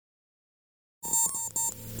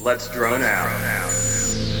Let's drone out.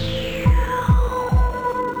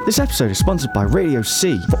 This episode is sponsored by Radio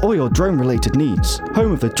C for all your drone-related needs,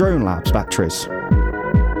 home of the Drone Labs batteries.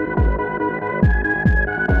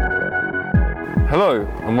 Hello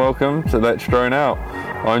and welcome to Let's Drone Out.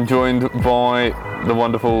 I'm joined by the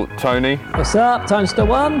wonderful Tony. What's up? Times to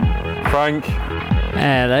one. Frank.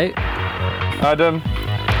 Hello. Adam.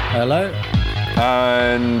 Hello.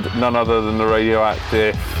 And none other than the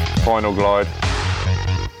radioactive Final Glide.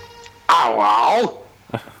 Ow!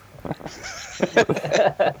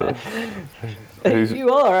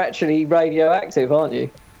 You are actually radioactive, aren't you?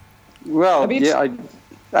 Well, yeah,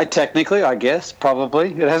 I technically, I guess, probably.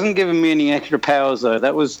 It hasn't given me any extra powers, though.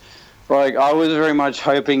 That was, like, I was very much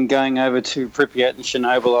hoping going over to Pripyat and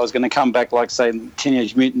Chernobyl, I was going to come back like, say,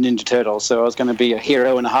 Teenage Mutant Ninja Turtles. So I was going to be a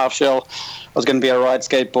hero in a half shell. I was going to be able to ride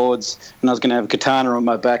skateboards, and I was going to have a katana on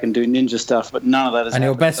my back and do ninja stuff, but none of that has happened. And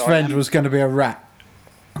your best friend was going to be a rat.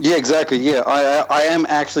 Yeah, exactly. Yeah, I am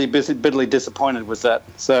actually bitterly disappointed with that.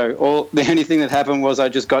 So the only thing that happened was I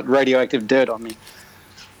just got radioactive dirt on me.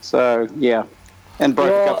 So yeah, and broke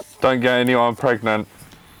a couple. Don't get anyone pregnant.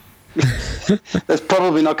 That's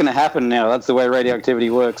probably not going to happen now. That's the way radioactivity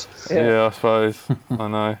works. Yeah, I suppose. I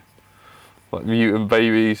know. Like mutant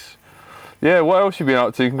babies. Yeah, what else you been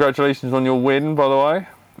up to? Congratulations on your win, by the way.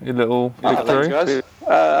 Your little victory. Thanks,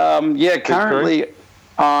 guys. Yeah, currently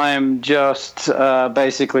I'm just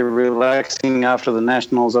basically relaxing after the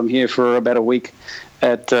Nationals. I'm here for about a week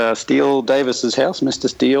at Steele Davis's house, Mr.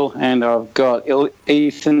 Steele, and I've got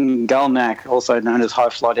Ethan Gulnack, also known as High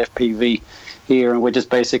Flight FPV, here, and we're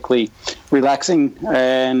just basically relaxing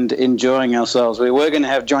and enjoying ourselves. We were going to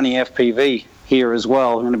have Johnny FPV here as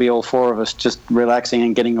well. We're going to be all four of us just relaxing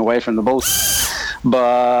and getting away from the bullshit.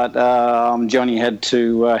 But Johnny had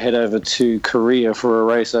to head over to Korea for a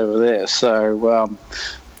race over there. So,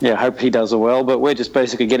 yeah, hope he does well. But we're just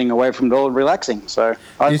basically getting away from it all and relaxing. So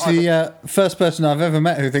He's the first person I've ever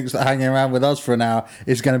met who thinks that hanging around with us for an hour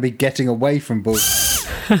is going to be getting away from bullshit.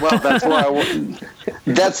 Well, that's why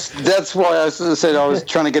that's why I sort of said I was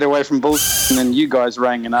trying to get away from bullshit, and then you guys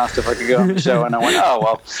rang and asked if I could go on the show, and I went, oh,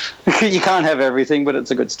 well, you can't have everything, but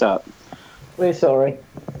it's a good start. We're sorry.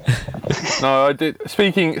 No, I did.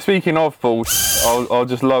 Speaking of bullshit, I'll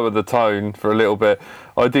just lower the tone for a little bit.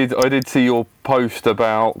 I did see your post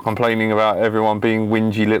about complaining about everyone being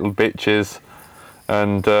whingy little bitches,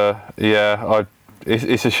 and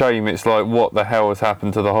it's a shame. It's like, what the hell has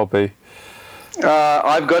happened to the hobby?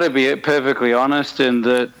 I've got to be perfectly honest in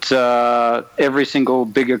that every single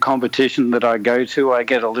bigger competition that I go to, I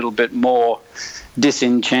get a little bit more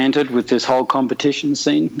disenchanted with this whole competition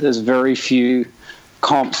scene. There's very few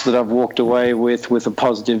comps that I've walked away with a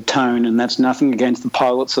positive tone, and that's nothing against the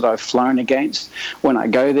pilots that I've flown against. When I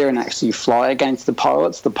go there and actually fly against the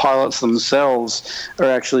pilots themselves are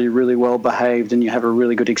actually really well behaved, and you have a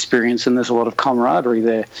really good experience, and there's a lot of camaraderie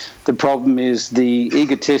there. The problem is the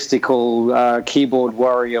egotistical keyboard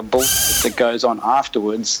warrior bullshit that goes on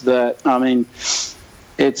afterwards. That, I mean,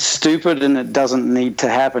 it's stupid and it doesn't need to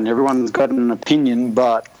happen. Everyone's got an opinion,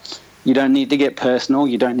 but you don't need to get personal.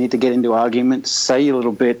 You don't need to get into arguments. Say a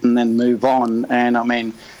little bit and then move on. And, I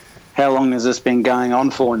mean, how long has this been going on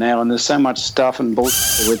for now? And there's so much stuff and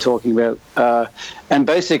bullshit that we're talking about. And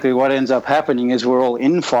basically what ends up happening is we're all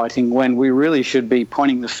infighting when we really should be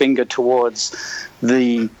pointing the finger towards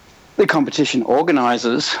the competition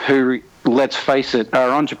organisers who, let's face it, are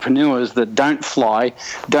entrepreneurs that don't fly,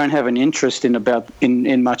 don't have an interest in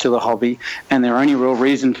much of the hobby, and their only real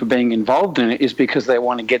reason for being involved in it is because they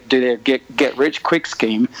want to do their get rich quick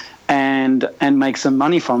scheme and make some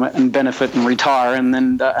money from it and benefit and retire and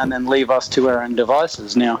then leave us to our own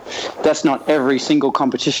devices. Now, that's not every single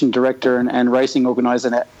competition director and racing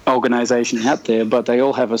organisation out there, but they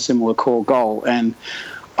all have a similar core goal. And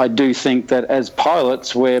I do think that as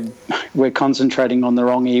pilots, we're concentrating on the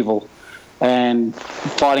wrong evil. And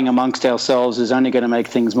fighting amongst ourselves is only going to make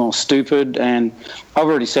things more stupid. And I've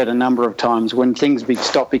already said a number of times, when things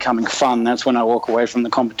stop becoming fun, that's when I walk away from the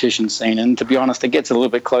competition scene. And to be honest, it gets a little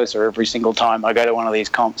bit closer every single time I go to one of these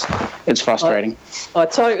comps. It's frustrating. I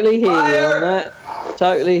totally hear you on that.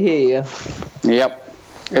 Totally hear you. Yep,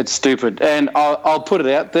 it's stupid. And I'll put it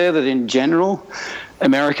out there that in general,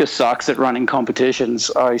 America sucks at running competitions.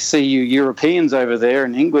 I see you Europeans over there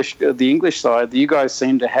in the English side, you guys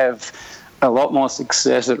seem to have a lot more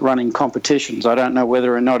success at running competitions. I don't know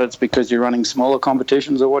whether or not it's because you're running smaller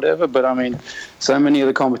competitions or whatever, but I mean, so many of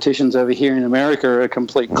the competitions over here in America are a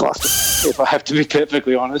complete cluster, if I have to be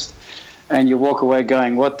perfectly honest. And you walk away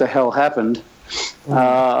going, what the hell happened?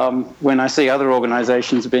 When I see other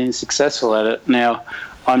organisations being successful at it. Now,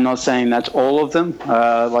 I'm not saying that's all of them.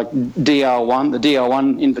 Like DR1, the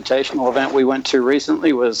DR1 Invitational event we went to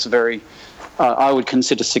recently was very, I would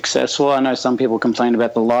consider successful. I know some people complain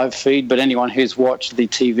about the live feed, but anyone who's watched the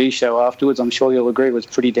TV show afterwards, I'm sure you'll agree, was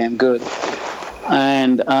pretty damn good.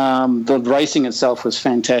 And the racing itself was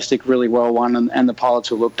fantastic, really well won, and the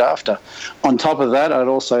pilots were looked after. On top of that, I'd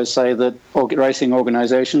also say that racing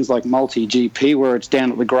organisations like MultiGP, where it's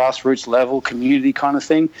down at the grassroots level, community kind of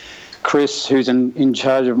thing, Chris, who's in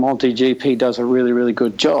charge of MultiGP, does a really, really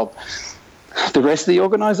good job. The rest of the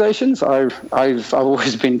organisations, I've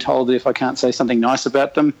always been told that if I can't say something nice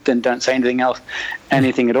about them, then don't say anything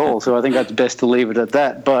at all. So I think that's best to leave it at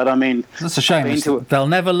that. But I mean, that's a shame. They'll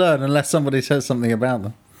never learn unless somebody says something about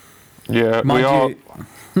them. Yeah, we are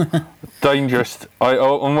dangerous.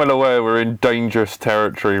 I'm well aware we're in dangerous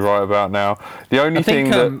territory right about now. The only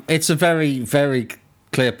thing it's a very, very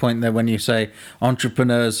clear point there when you say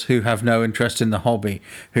entrepreneurs who have no interest in the hobby,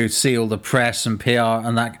 who see all the press and PR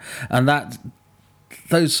and that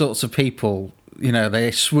those sorts of people, you know,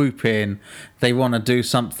 they swoop in, they want to do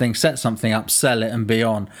something, set something up, sell it and be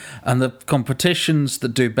on. And the competitions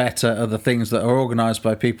that do better are the things that are organised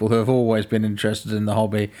by people who have always been interested in the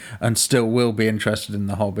hobby and still will be interested in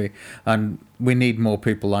the hobby. And we need more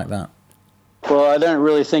people like that. Well, I don't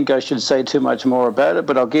really think I should say too much more about it,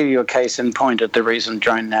 but I'll give you a case in point at the recent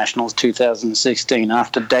Drone Nationals 2016.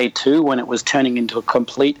 After day 2, when it was turning into a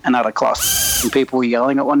complete and utter cluster, and people were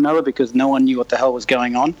yelling at one another because no one knew what the hell was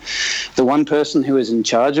going on, the one person who is in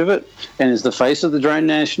charge of it and is the face of the Drone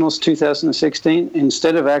Nationals 2016,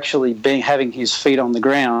 instead of actually having his feet on the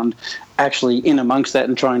ground, actually in amongst that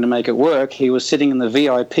and trying to make it work, he was sitting in the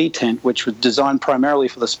VIP tent, which was designed primarily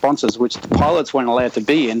for the sponsors, which the pilots weren't allowed to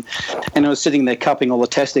be in, and it was sitting there cupping all the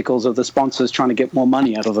testicles of the sponsors, trying to get more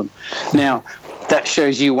money out of them. Now, that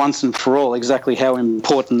shows you once and for all exactly how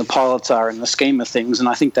important the pilots are in the scheme of things, and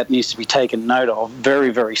I think that needs to be taken note of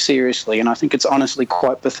very, very seriously, and I think it's honestly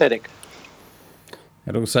quite pathetic.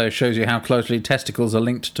 It also shows you how closely testicles are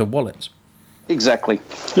linked to wallets. Exactly.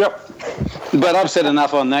 Yep. But I've said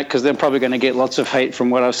enough on that because they're probably going to get lots of hate from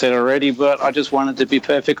what I've said already, but I just wanted to be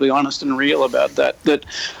perfectly honest and real about that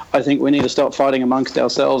I think we need to stop fighting amongst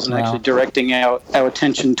ourselves and actually directing our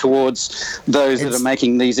attention towards those that are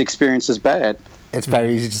making these experiences bad. It's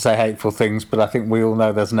very easy to say hateful things, but I think we all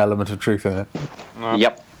know there's an element of truth in it.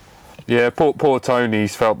 Yep. Yeah, poor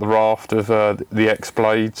Tony's felt the raft of the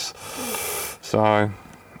X-Blades. So, oh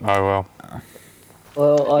well.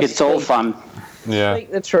 Well, it's all fun. Yeah.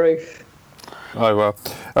 Speak the truth. Oh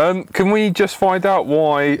well. Can we just find out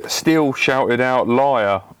why Steele shouted out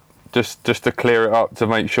liar? Just to clear it up to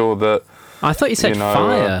make sure that. I thought you said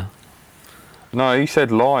fire. No, he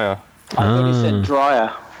said liar. I thought he said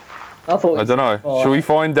dryer. I don't know. Shall we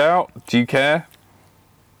find out? Do you care?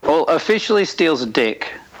 Well, officially Steele's a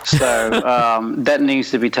dick, so that needs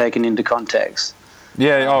to be taken into context.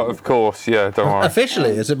 Yeah, of course. Yeah, don't worry.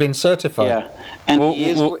 Officially, has it been certified? Yeah, and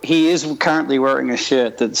he is currently wearing a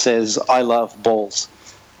shirt that says "I love balls."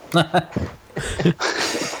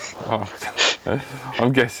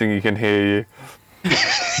 I'm guessing he can hear you.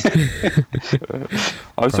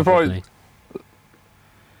 I'm surprised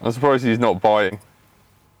he's not biting.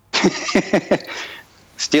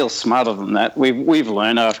 Steele's smarter than that. We've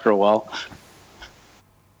learned after a while.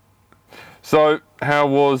 So, how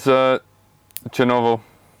was Chernobyl?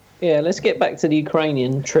 Yeah, let's get back to the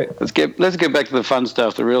Ukrainian trip. Let's get back to the fun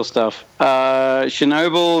stuff, the real stuff.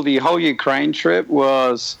 Chernobyl, the whole Ukraine trip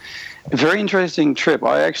was a very interesting trip.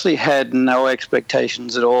 I actually had no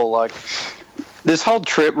expectations at all. Like, this whole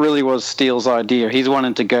trip really was Steele's idea. He's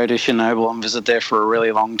wanted to go to Chernobyl and visit there for a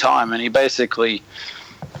really long time, and he basically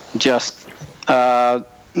just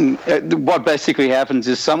what basically happens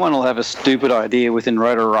is someone will have a stupid idea within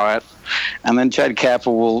Rotor Riot, and then Chad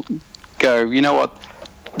Kappa will go, you know what,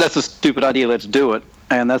 that's a stupid idea, let's do it.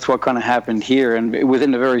 And that's what kind of happened here. And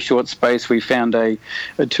within a very short space, we found a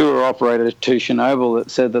tour operator to Chernobyl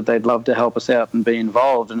that said that they'd love to help us out and be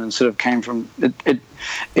involved. And it sort of came from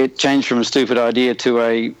it changed from a stupid idea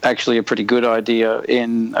to actually a pretty good idea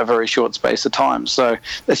in a very short space of time. So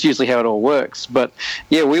that's usually how it all works. But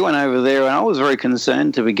yeah, we went over there, and I was very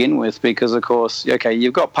concerned to begin with because, of course, okay,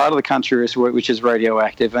 you've got part of the country which is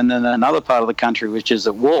radioactive, and then another part of the country which is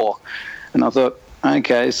at war. And I thought,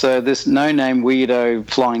 okay, so this no-name weirdo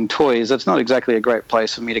flying toys, that's not exactly a great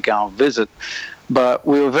place for me to go and visit. But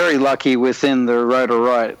we were very lucky within the Rotor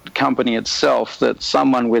Riot company itself that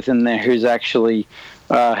someone within there who's actually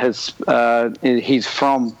he's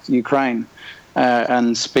from Ukraine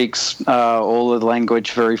and speaks all the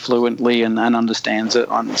language very fluently and understands it.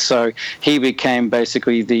 So he became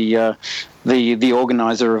basically the the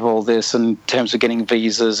organizer of all this in terms of getting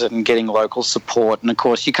visas and getting local support. And of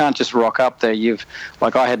course, you can't just rock up there.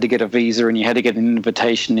 I had to get a visa, and you had to get an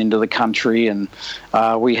invitation into the country, and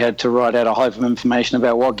we had to write out a whole heap of information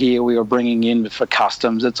about what gear we were bringing in for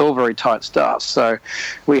customs. It's all very tight stuff. So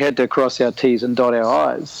we had to cross our T's and dot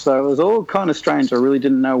our I's. So it was all kind of strange. I really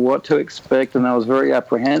didn't know what to expect, and I was very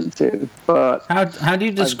apprehensive. But how do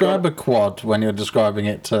you describe a quad when you're describing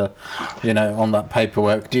it to, on that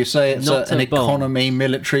paperwork? Do you say it's an economy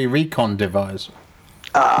military recon device?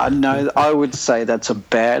 No, I would say that's a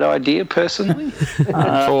bad idea, personally.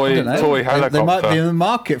 Toy helicopter. They might be in the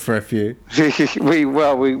market for a few.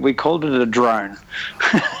 we called it a drone.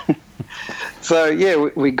 So, yeah,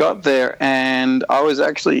 we got there, and I was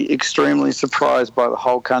actually extremely surprised by the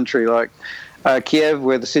whole country. Like, Kiev,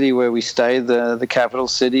 the city where we stayed, the capital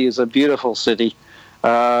city, is a beautiful city.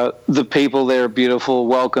 The people there are beautiful,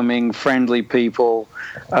 welcoming, friendly people.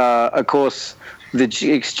 Of course,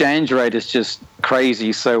 the exchange rate is just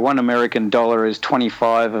crazy. So $1 American is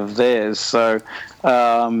 25 of theirs. So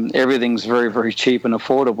everything's very, very cheap and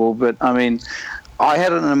affordable. But, I mean, I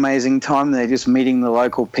had an amazing time there, just meeting the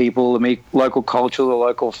local people, the local culture, the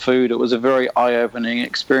local food. It was a very eye-opening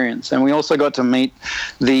experience. And we also got to meet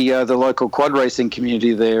the local quad racing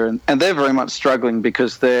community there. And they're very much struggling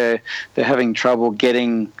because they're having trouble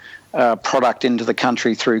getting product into the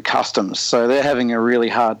country through customs. So they're having a really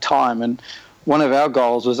hard time. And one of our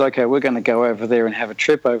goals was, okay, we're going to go over there and have a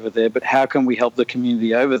trip over there, but how can we help the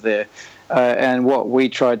community over there? And what we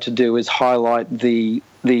tried to do is highlight the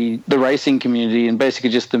racing community and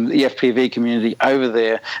basically just the FPV community over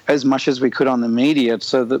there as much as we could on the media,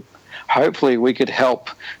 so that hopefully we could help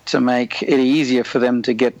to make it easier for them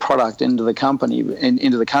to get product into the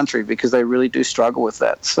into the country, because they really do struggle with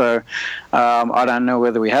that. So I don't know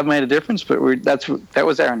whether we have made a difference, but that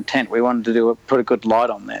was our intent. We wanted to put a good light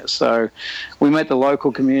on there. So we met the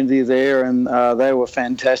local community there, and they were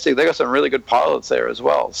fantastic. They got some really good pilots there as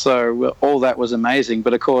well. So all that was amazing.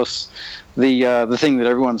 But of course, the thing that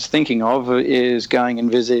everyone's thinking of is going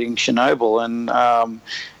and visiting Chernobyl. And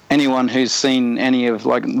anyone who's seen any of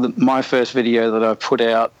my first video that I put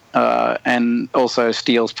out, and also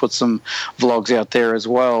Steele's put some vlogs out there as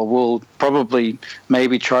well, will probably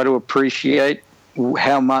maybe try to appreciate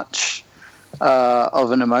how much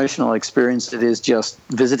of an emotional experience it is just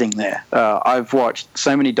visiting there. I've watched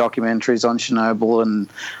so many documentaries on Chernobyl, and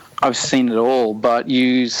I've seen it all, but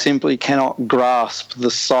you simply cannot grasp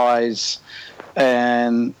the size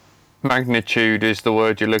and magnitude is the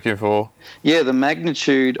word you're looking for. Yeah, the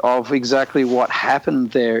magnitude of exactly what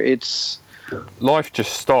happened there. Life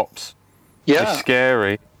just stops. Yeah. It's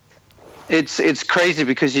scary. It's crazy,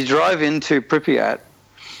 because you drive into Pripyat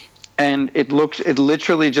and it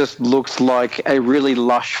literally just looks like a really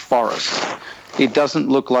lush forest. It doesn't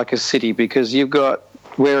look like a city, because you've got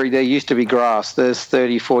where there used to be grass, there's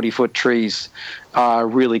 30, 40-foot trees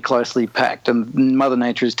really closely packed, and Mother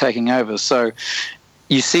Nature is taking over. So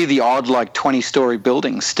you see the odd 20-story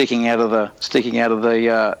buildings sticking out of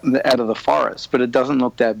the forest, but it doesn't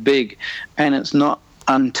look that big. And it's not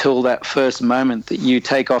until that first moment that you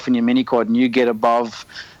take off in your mini quad and you get above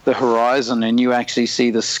the horizon and you actually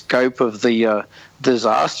see the scope of the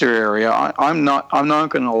disaster area. I'm not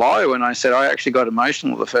going to lie when I said I actually got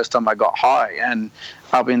emotional the first time I got high and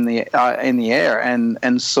up in the air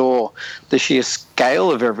and saw the sheer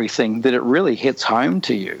scale of everything, that it really hits home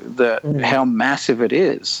to you how massive it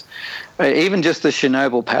is. Even just the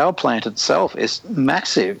Chernobyl power plant itself is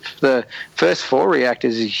massive. The first 4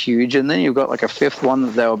 reactors is huge, and then you've got a 5th one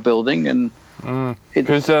that they were building, and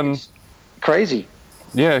it's crazy.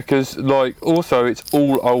 Yeah, because also it's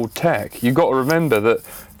all old tech. You've got to remember that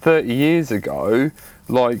 30 years ago,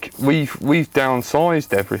 we've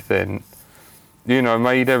downsized everything.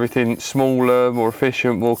 Made everything smaller, more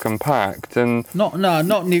efficient, more compact, and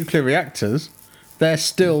not nuclear reactors. They're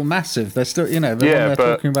still massive. They're still, they're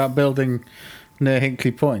talking about building near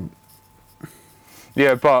Hinkley Point.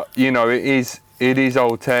 Yeah, but it is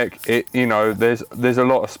old tech. There's a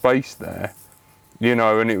lot of space there.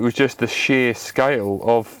 And it was just the sheer scale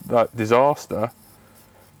of that disaster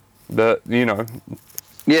that.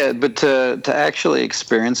 Yeah, but to actually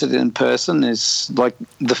experience it in person is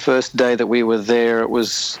the first day that we were there. It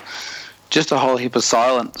was just a whole heap of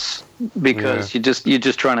silence, because you're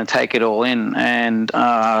just trying to take it all in. And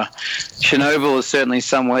Chernobyl is certainly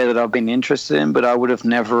somewhere that I've been interested in, but I would have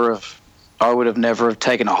never have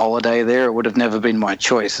taken a holiday there. It would have never been my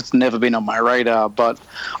choice. It's never been on my radar. But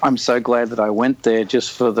I'm so glad that I went there,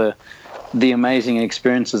 just for the the amazing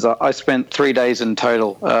experiences. I spent 3 days in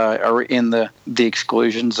total in the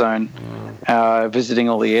exclusion zone, visiting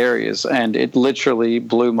all the areas, and it literally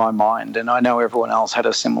blew my mind. And I know everyone else had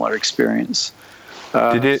a similar experience.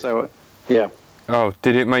 Did it? So, yeah. Oh,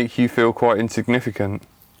 did it make you feel quite insignificant?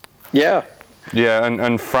 Yeah. Yeah,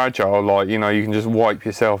 and fragile. Like, you know, you can just wipe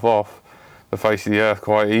yourself off the face of the earth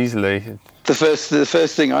quite easily. The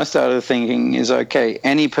first thing I started thinking is, okay,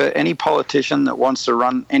 any politician that wants to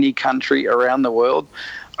run any country around the world,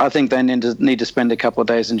 I think they need to spend a couple of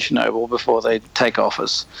days in Chernobyl before they take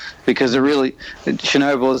office, because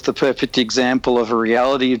Chernobyl is the perfect example of a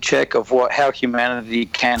reality check of how humanity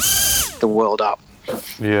can the world up.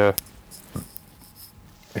 Yeah,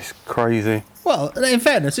 it's crazy. Well, in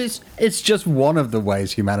fairness, it's just one of the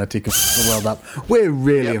ways humanity can f the world up. We're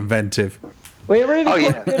really inventive. We're really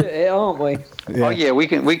quite good at it, aren't we? Yeah. Oh yeah, we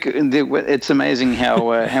can. It's amazing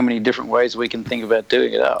how many different ways we can think about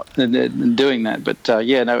doing it out and doing that. But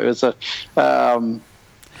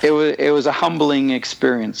it was a humbling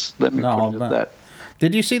experience. Let me put it at that.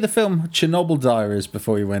 Did you see the film Chernobyl Diaries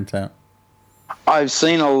before you went out? I've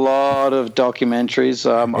seen a lot of documentaries.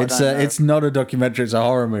 It's not a documentary; it's a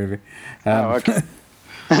horror movie. Okay.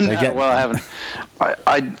 Well, I haven't.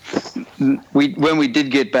 When we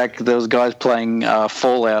did get back, there was guys playing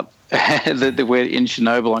Fallout that were in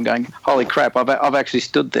Chernobyl. I'm going, holy crap! I've actually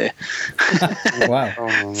stood there.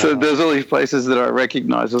 Wow! So there's all these places that I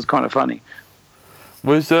recognise. It was kind of funny.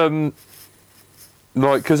 Was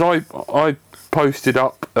because I posted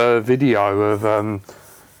up a video of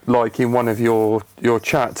like in one of your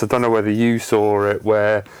chats. I don't know whether you saw it,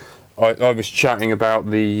 where I was chatting about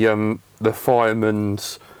the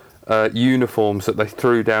firemen's uniforms that they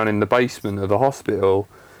threw down in the basement of the hospital.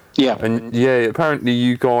 Yeah. And apparently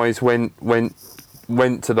you guys went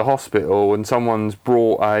to the hospital and someone's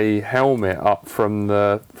brought a helmet up from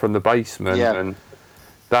the basement. Yeah. And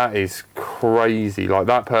that is crazy. Like,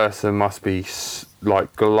 that person must be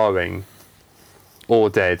like glowing or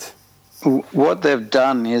dead. What they've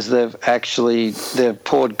done is they've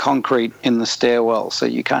poured concrete in the stairwell, so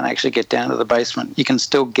you can't actually get down to the basement. You can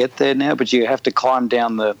still get there now, but you have to climb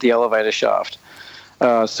down the elevator shaft.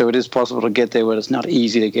 So it is possible to get there, but it's not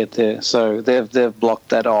easy to get there. So they've blocked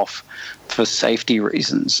that off for safety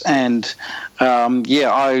reasons. And I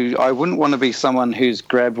wouldn't want to be someone who's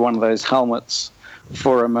grabbed one of those helmets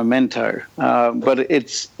for a memento, but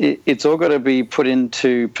it's all got to be put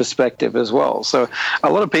into perspective as well. So a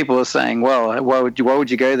lot of people are saying, well, why would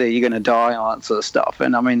you go there? You're going to die, all that sort of stuff.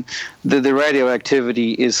 And I mean, the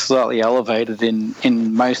radioactivity is slightly elevated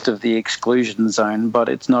in most of the exclusion zone, but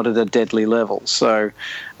it's not at a deadly level. So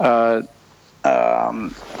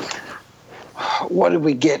what did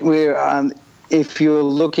we get? If you're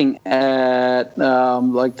looking at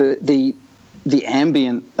like the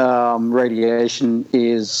ambient radiation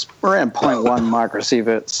is around 0.1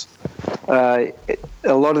 microsieverts.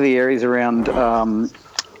 A lot of the areas around the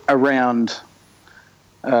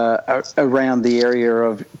area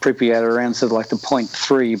of Pripyat are around sort of like the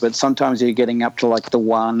 0.3, but sometimes you're getting up to like the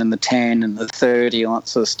 1 and the 10 and the 30 and that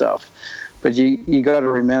sort of stuff. But you got to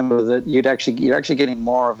remember that you're actually getting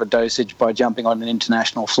more of a dosage by jumping on an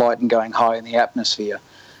international flight and going high in the atmosphere.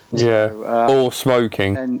 Yeah, So, or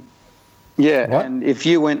smoking. And yeah, What? and if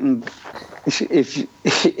you went and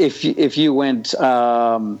if you went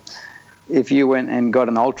and got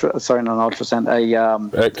an X-ray.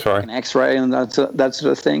 an X-ray and that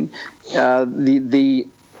sort of thing,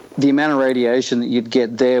 the amount of radiation that you'd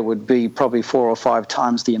get there would be probably 4 or 5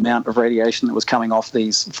 times the amount of radiation that was coming off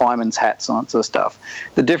these firemen's hats and that sort of stuff.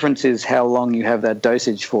 The difference is how long you have that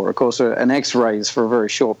dosage for. Of course, an X-ray is for a very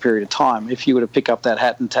short period of time. If you were to pick up that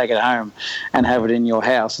hat and take it home and have it in your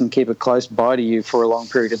house and keep it close by to you for a long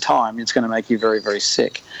period of time, it's going to make you very, very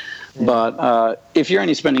sick. Yeah. But if you're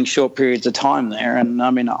only spending short periods of time there, and I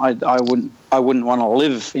mean, I wouldn't want to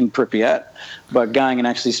live in Pripyat, but going and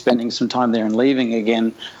actually spending some time there and leaving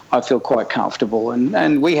again, I feel quite comfortable.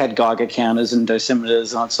 And we had Geiger counters and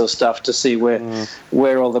dosimeters and that sort of stuff to see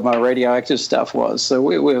where all the more radioactive stuff was. So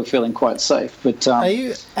we were feeling quite safe. But are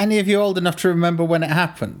you any of you old enough to remember when it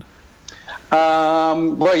happened?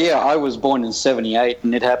 Well, yeah, I was born in 1978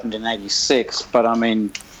 and it happened in 1986. But I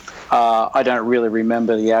mean, I don't really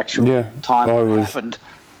remember the actual time it happened.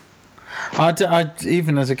 I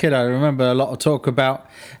even as a kid, I remember a lot of talk about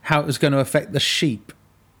how it was going to affect the sheep.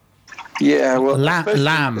 Yeah, well,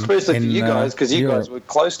 lamb, especially for you guys, because you guys were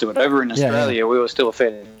close to it. Over in Australia, we were still a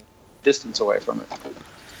fair distance away from it.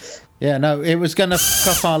 Yeah, no, it was going to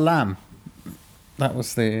fuck off our lamb. That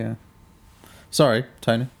was the... Sorry,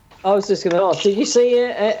 Tony. I was just going to ask, did you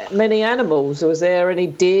see many animals? Was there any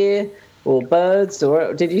deer or birds,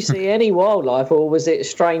 or did you see any wildlife, or was it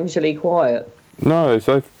strangely quiet? No,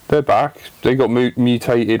 so they're back. They got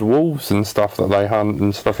mutated wolves and stuff that they hunt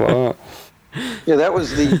and stuff like that. Yeah, that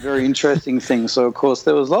was the very interesting thing. So, of course,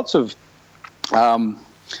 there was lots of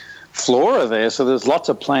flora there. So there's lots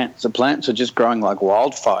of plants. The plants are just growing like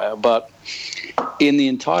wildfire. But in the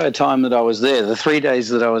entire time that I was there, the 3 days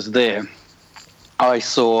that I was there, I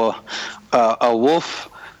saw a wolf,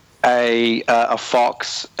 a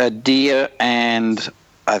fox, a deer, and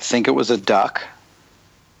I think it was a duck.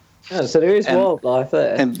 Oh, so there is wildlife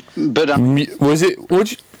there. But was it?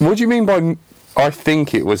 What do you mean by? I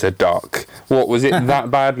think it was a duck. What was it that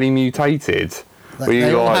badly mutated?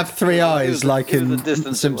 They all have three eyes, like in the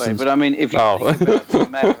distance Simpsons. away. But I mean, if you think about the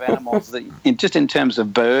amount of animals that, just in terms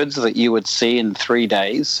of birds that you would see in 3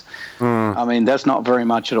 days, I mean, that's not very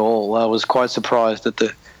much at all. I was quite surprised at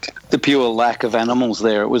the pure lack of animals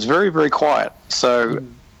there. It was very, very quiet. So,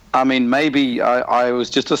 I mean, maybe I was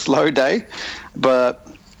just a slow day, but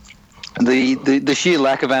the sheer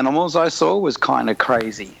lack of animals I saw was kind of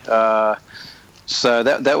crazy. So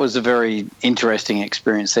that was a very interesting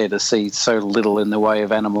experience there to see so little in the way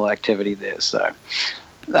of animal activity there. So,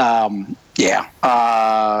 not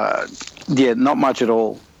much at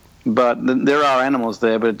all. But there are animals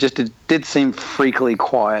there, but it did seem freakily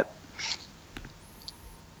quiet.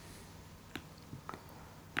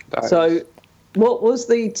 So, what was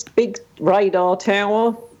the big radar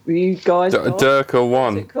tower you guys got? Durka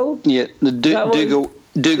 1. What's it called? Yeah, the Duga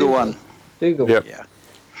 1. Dougal. Yep.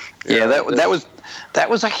 Yeah, that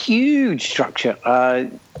was a huge structure.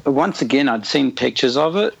 Once again, I'd seen pictures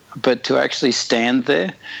of it, but to actually stand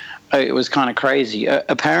there, it was kind of crazy.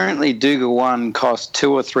 Apparently, Duga 1 cost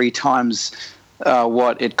 2 or 3 times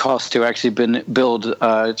what it cost to actually build the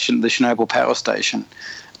Chernobyl power station.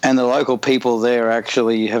 And the local people there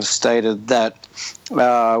actually have stated that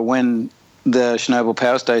when the Chernobyl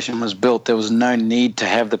power station was built, there was no need to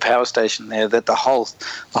have the power station there, that the whole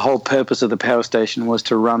purpose of the power station was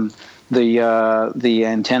to run the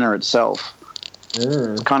antenna itself.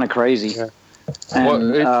 It's kind of crazy. Yeah.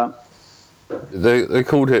 And, they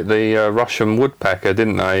called it the Russian woodpecker,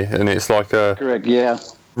 didn't they? And it's like a correct, yeah.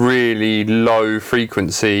 really low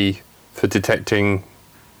frequency for detecting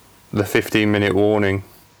the 15-minute warning.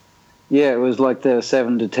 Yeah, it was like the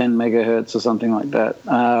 7 to 10 megahertz or something like that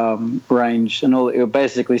range, and it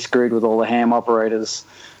basically screwed with all the ham operators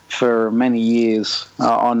for many years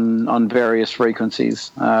on various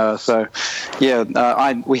frequencies. We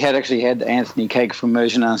had Anthony Cake from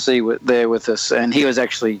Mergent RC there with us, and he was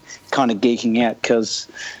actually kind of geeking out because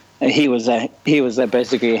he was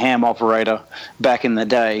basically a ham operator back in the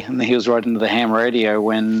day, and he was right into the ham radio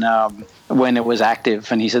when it was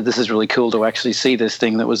active, and he said this is really cool to actually see this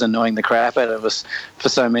thing that was annoying the crap out of us for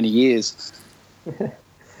so many years.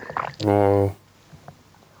 Oh.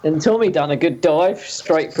 And Tommy done a good dive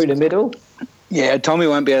straight through the middle. Yeah, Tommy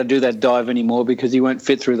won't be able to do that dive anymore because he won't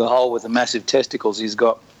fit through the hole with the massive testicles he's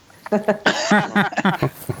got.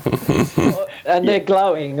 And they're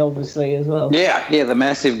glowing, obviously, as well. Yeah, the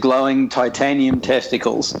massive glowing titanium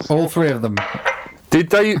testicles. All 3 of them. Did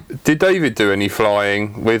David do any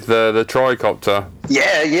flying with the tricopter?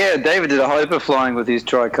 Yeah. David did a hyper flying with his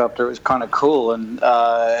tricopter. It was kind of cool, and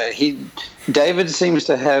David seems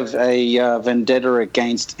to have a vendetta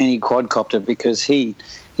against any quadcopter because he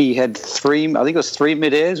had 3. I think it was 3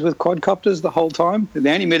 mid-airs with quadcopters the whole time. The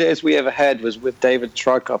only mid-airs we ever had was with David's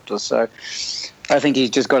tricopter. So I think he's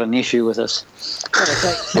just got an issue with us.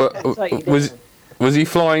 Was he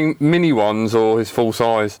flying mini ones or his full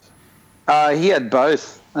size? He had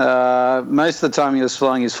both. Most of the time he was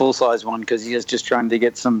flying his full-size one because he was just trying to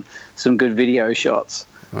get some good video shots.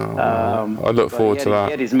 I look forward to that.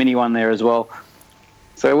 He had his mini one there as well.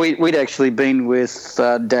 So we'd actually been with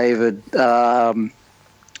David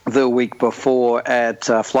the week before at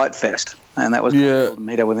Flight Fest, and that was cool to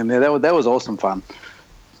meet up with him there. That was awesome fun.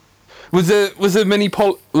 Was there any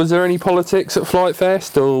politics at Flight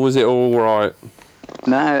Fest, or was it all right?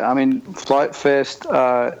 No, I mean Flight Fest.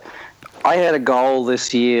 I had a goal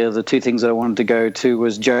this year. The 2 things that I wanted to go to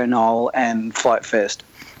was Joe Knoll and Flight Fest.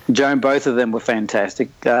 Both of them were fantastic.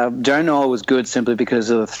 Joe Knoll was good simply because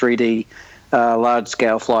of the 3D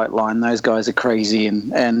large-scale flight line. Those guys are crazy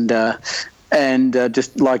and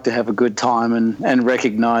just like to have a good time and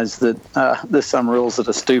recognise that there's some rules that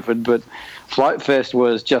are stupid. But Flight Fest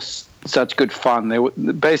was just such good fun.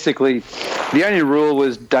 Basically, the only rule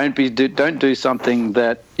was don't do something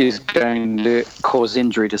that is going to cause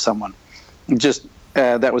injury to someone. Just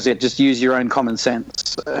that was it. Just use your own common sense.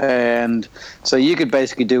 and so you could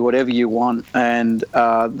basically do whatever you want, and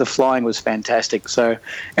the flying was fantastic. So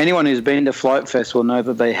anyone who's been to Flight Fest will know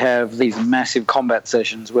that they have these massive combat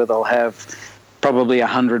sessions where they'll have probably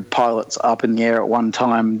 100 pilots up in the air at one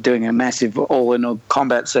time doing a massive all-in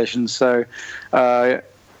combat session. So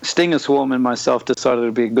Stinger Swarm and myself decided it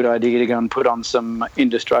would be a good idea to go and put on some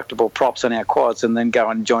indestructible props on our quads and then go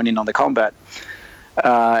and join in on the combat.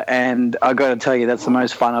 And I got to tell you, that's the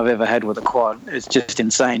most fun I've ever had with a quad. It's just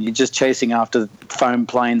insane. You're just chasing after foam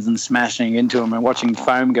planes and smashing into them and watching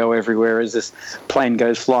foam go everywhere as this plane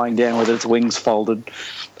goes flying down with its wings folded.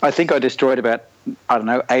 I think I destroyed about,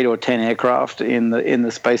 8 or 10 aircraft in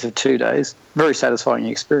the space of 2 days. Very satisfying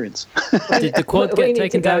experience. Did the quad get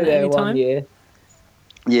taken down at any time?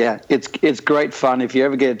 Yeah, it's great fun. If you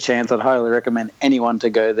ever get a chance, I'd highly recommend anyone to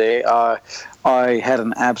go there. I had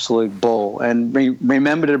an absolute ball. And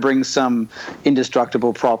remember to bring some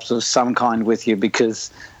indestructible props of some kind with you, because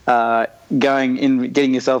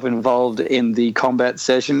getting yourself involved in the combat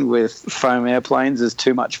session with foam airplanes is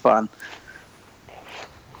too much fun.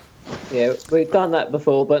 Yeah, we've done that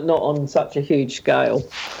before, but not on such a huge scale.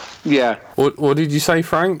 Yeah. What did you say,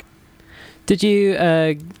 Frank? Did you?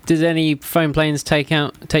 Did any foam planes take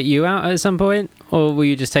you out at some point, or were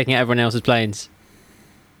you just taking out everyone else's planes?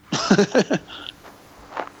 I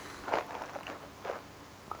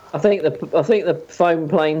think the foam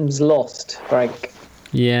plane's lost, Frank.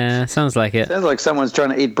 Yeah, sounds like it. Sounds like someone's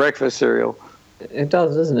trying to eat breakfast cereal. It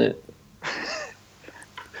does, doesn't it?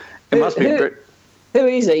 It must be. Who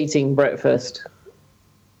is eating breakfast?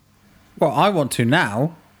 Well, I want to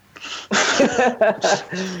now.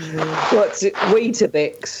 What's it?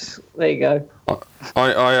 Weetabix. There you go.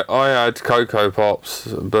 I had Cocoa Pops,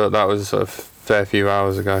 but that was a fair few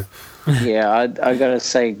hours ago. Yeah, I gotta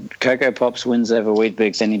say, Cocoa Pops wins over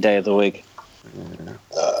Weet-Bix any day of the week.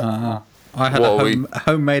 I had a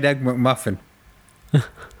homemade egg McMuffin.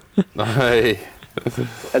 Hey.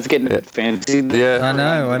 That's getting a bit fancy. Yeah, I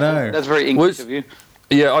know. That's very English of you.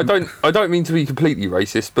 Yeah, I don't mean to be completely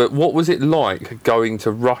racist, but what was it like going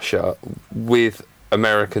to Russia with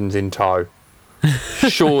Americans in tow?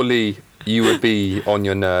 Surely you would be on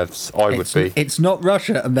your nerves. I would be. It's not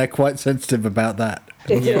Russia, and they're quite sensitive about that.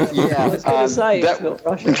 Yeah, I was going to say it's not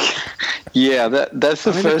Russian. Yeah, that's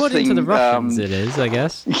the first according thing. To the Russians, it is, I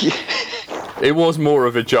guess. Yeah. It was more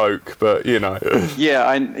of a joke, but you know.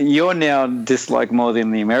 Yeah, you're now disliked more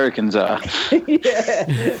than the Americans are.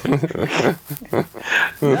 Yeah.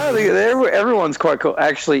 No, everyone's quite cool.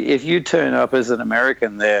 Actually, if you turn up as an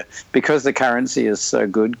American there, because the currency is so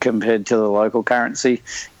good compared to the local currency,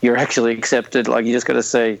 you're actually accepted. Like, you just got to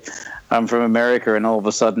say, I'm from America, and all of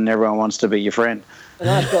a sudden everyone wants to be your friend.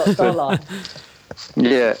 And I've got dollar.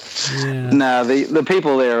 Yeah. No, the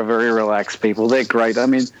people there are very relaxed people. They're great. I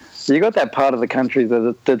mean, you got that part of the country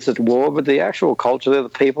that's at war, but the actual culture there, the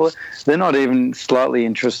people, they're not even slightly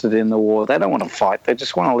interested in the war. They don't want to fight. They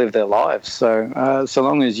just want to live their lives. So, so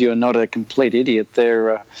long as you're not a complete idiot,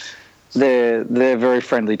 they're very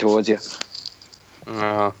friendly towards you.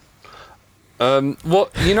 What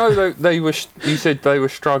you said they were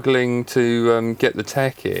struggling to get the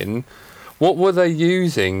tech in. What were they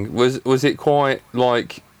using? Was it quite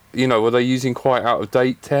like, were they using quite out of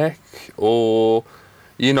date tech, or?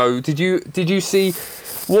 Did you see?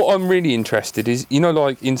 What I'm really interested is,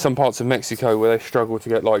 like in some parts of Mexico where they struggle to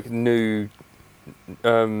get like new,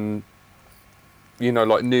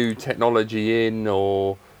 like new technology in,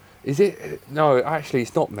 or is it? No, actually,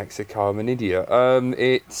 it's not Mexico. I'm an idiot.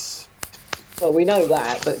 It's. Well, we know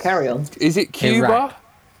that, but carry on. Is it Cuba? Iraq.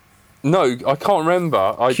 No, I can't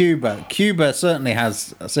remember. Cuba certainly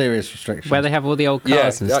has serious restrictions. Where they have all the old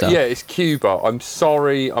cars and stuff. Yeah, it's Cuba. I'm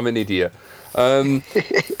sorry, I'm an idiot.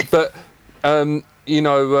 But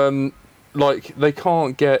like they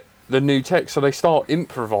can't get the new tech, so they start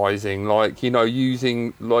improvising, like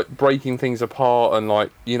using, like, breaking things apart and, like,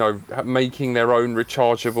 making their own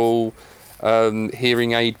rechargeable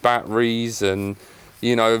hearing aid batteries, and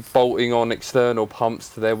bolting on external pumps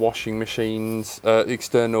to their washing machines,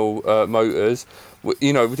 external motors.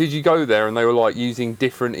 Did you go there and they were like using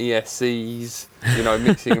different ESCs,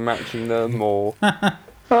 mixing and matching them, or?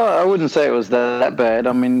 I wouldn't say it was that bad.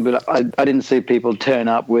 I mean, but I didn't see people turn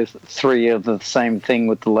up with 3 of the same thing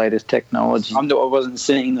with the latest technology. I wasn't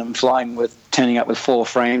seeing them turning up with 4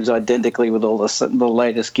 frames identically with all the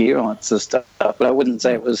latest gear on it and stuff. But I wouldn't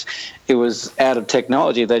say it was out of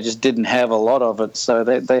technology. They just didn't have a lot of it. So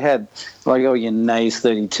they had like all your NAS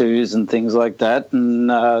 32s and things like that,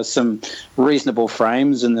 and some reasonable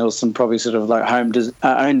frames, and there was some probably sort of like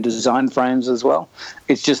own design frames as well.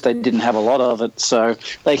 It's just they didn't have a lot of it, so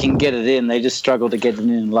they can get it in. They just struggle to get it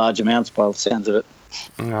in large amounts by the sounds of it.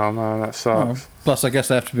 Oh man, that sucks. Plus, I guess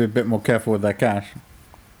they have to be a bit more careful with their cash.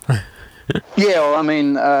 Yeah, well, I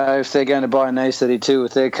mean, if they're going to buy an A32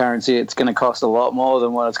 with their currency, it's going to cost a lot more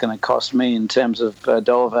than what it's going to cost me in terms of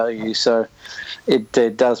dollar value. So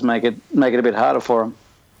it does make it a bit harder for them.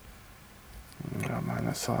 Oh man,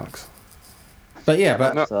 that sucks. But yeah,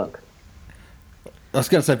 but Suck. I was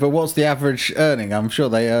going to say, but what's the average earning? I'm sure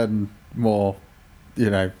they earn more,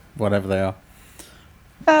 whatever they are.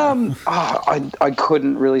 I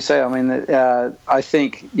couldn't really say. I mean, I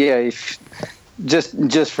think, yeah, if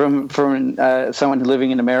just from someone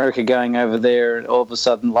living in America going over there, all of a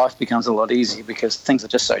sudden life becomes a lot easier because things are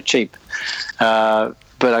just so cheap. But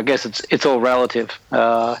I guess it's all relative.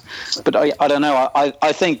 But I don't know.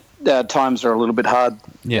 I think times are a little bit hard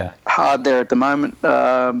there at the moment.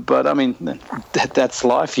 But I mean, that's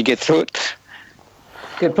life. You get through it.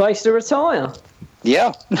 Good place to retire.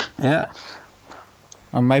 Yeah. Yeah.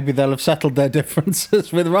 And maybe they'll have settled their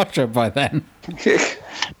differences with Russia by then.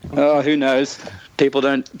 Oh, who knows? People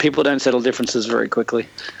don't settle differences very quickly.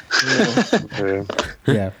 Yeah.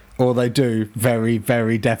 Yeah. Or they do, very,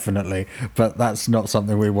 very definitely. But that's not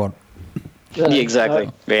something we want. Yeah,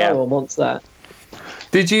 exactly. Yeah. No one wants that.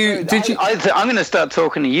 Did you? I'm going to start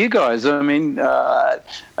talking to you guys. I mean, I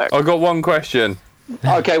got one question.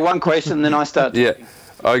 Okay, one question, then I start. Yeah.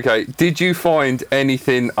 Okay. Did you find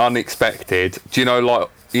anything unexpected? Do you know,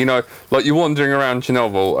 like you're wandering around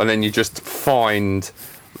Chernobyl and then you just find,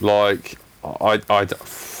 like, I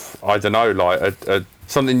don't know, like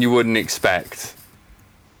something you wouldn't expect?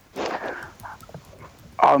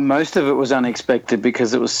 Most of it was unexpected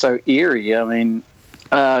because it was so eerie. I mean,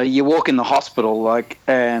 you walk in the hospital, like,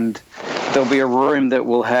 and there'll be a room that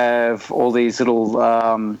will have all these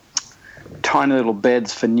little tiny little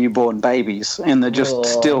beds for newborn babies, and they're just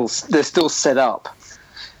still set up.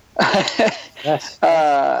 Like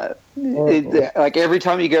every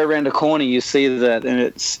time you go around a corner, you see that, and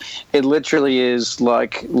it literally is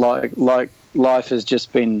like life has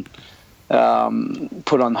just been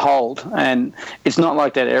put on hold. And it's not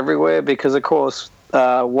like that everywhere because, of course,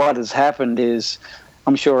 what has happened is,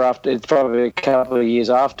 I'm sure it's probably a couple of years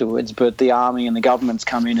afterwards, but the army and the government's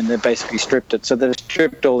come in and they've basically stripped it. So they've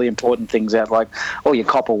stripped all the important things out, like all your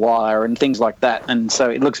copper wire and things like that. And so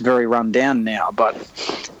it looks very run down now, but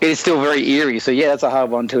it's still very eerie. So yeah, that's a hard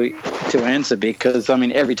one to answer because, I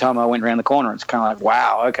mean, every time I went around the corner, it's kind of like,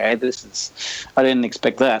 wow, okay, I didn't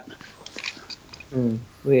expect that.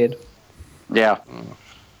 Weird. Yeah.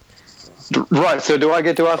 Right, so do I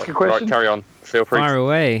get to ask a question? Right, carry on. Feel free. Fire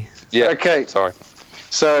away. Yeah. Okay. Sorry.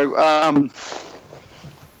 So,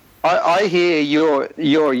 I hear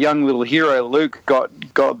your young little hero Luke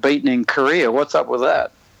got beaten in Korea. What's up with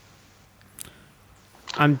that?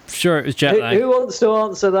 I'm sure it was jet lag. Who wants to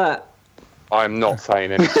answer that? I'm not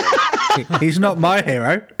saying anything. He's not my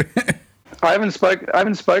hero. I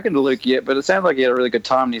haven't spoken to Luke yet, but it sounds like he had a really good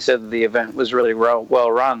time. And he said that the event was really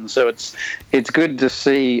well run. So it's good to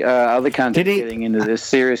see other countries getting into this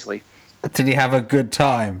seriously. Did he have a good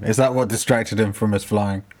time? Is that what distracted him from us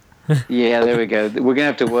flying? Yeah, there we go. We're going to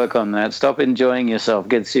have to work on that. Stop enjoying yourself.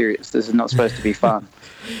 Get serious. This is not supposed to be fun.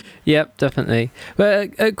 Yep, definitely.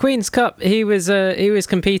 But at Queen's Cup, he was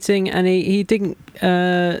competing and he didn't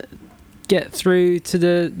get through to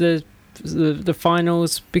the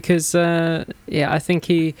finals because I think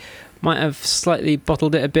he might have slightly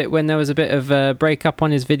bottled it a bit when there was a bit of a break-up on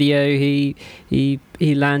his video. He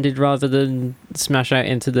landed rather than smash out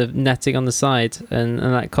into the netting on the side, and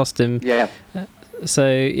that cost him. Yeah. So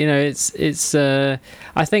it's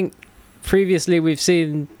I think previously we've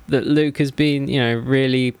seen that Luke has been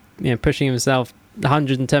really pushing himself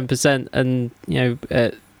 110%, and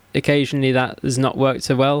occasionally that has not worked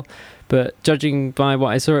so well. But judging by what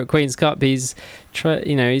I saw at Queen's Cup, he's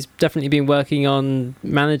definitely been working on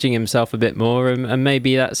managing himself a bit more, and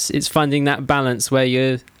maybe it's finding that balance where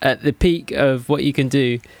you're at the peak of what you can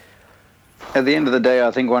do. At the end of the day,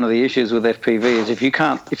 I think one of the issues with FPV is if you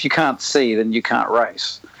can't see, then you can't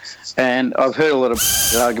race. And I've heard a lot of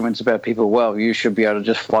arguments about people, well, you should be able to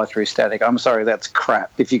just fly through static. I'm sorry, that's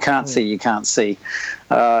crap. If you can't see, you can't see.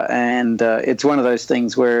 And it's one of those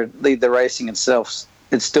things where the racing itself,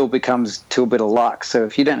 it still becomes to a bit of luck. So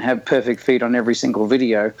if you don't have perfect feed on every single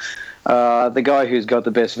video, the guy who's got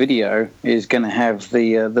the best video is going to have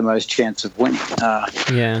the most chance of winning.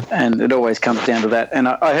 And it always comes down to that. And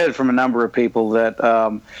I heard from a number of people that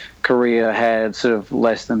Korea had sort of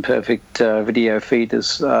less than perfect video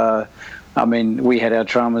feeders. I mean, we had our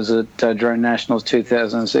traumas at Drone Nationals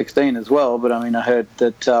 2016 as well, but I mean, I heard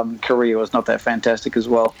that Korea was not that fantastic as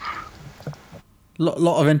well.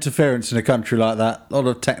 Lot of interference in a country like that. A lot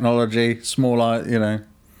of technology, small,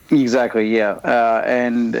 Exactly, yeah.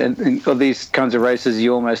 And for these kinds of races,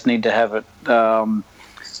 you almost need to have it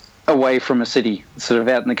away from a city, sort of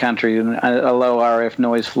out in the country, and a low RF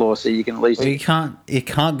noise floor, so you can at least. Well, you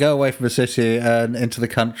can't go away from a city and into the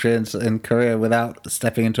country in Korea without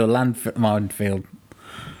stepping into a minefield.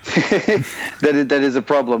 that is a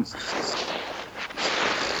problem.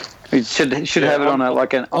 We should have it on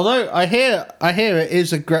an. Although I hear it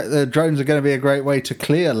is the drones are going to be a great way to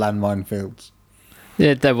clear landmine fields.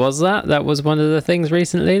 Yeah, there was that. That was one of the things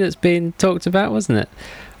recently that's been talked about, wasn't it?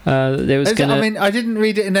 There was I mean, I didn't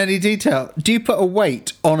read it in any detail. Do you put a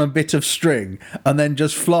weight on a bit of string and then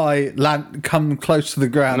just come close to the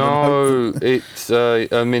ground? No, it's a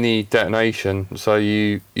mini detonation. So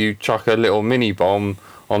you chuck a little mini bomb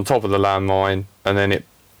on top of the landmine, and then it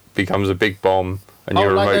becomes a big bomb, and you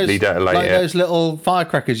remotely detonate like it. Those little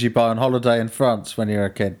firecrackers you buy on holiday in France when you're a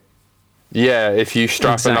kid. Yeah, if you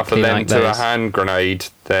strap enough of them like to those. a hand grenade,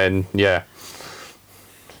 then yeah,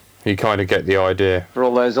 you kind of get the idea. For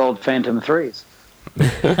all those old Phantom 3s.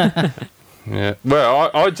 Yeah.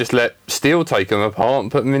 Well, I just let Steele take them apart and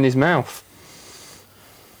put them in his mouth.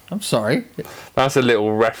 I'm sorry. That's a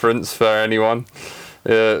little reference for anyone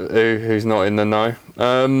who's not in the know.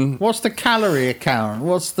 What's the calorie account?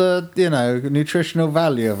 What's the nutritional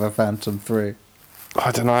value of a Phantom 3?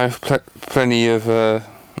 I don't know. Plenty of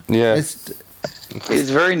yeah. It's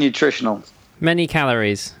very Many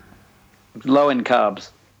calories. low in carbs.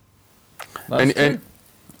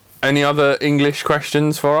 Any other English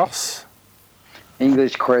questions for us?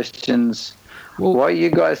 English questions. Why are you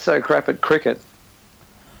guys so crap at cricket?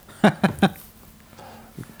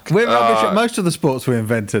 We're rubbish at most of the sports we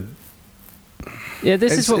invented. Yeah,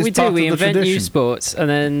 this is what we do. We invent new tradition. sports and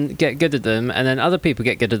then get good at them, and then other people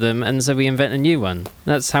get good at them, and so we invent a new one.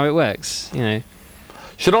 That's how it works, you know.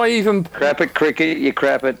 Should I even Crap at cricket, you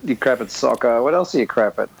crap at soccer. What else are you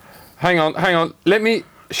crap at? hang on? Let me.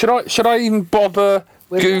 Should I even bother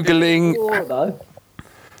googling?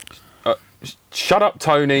 Shut up,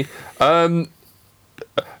 Tony. Should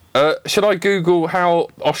I Google how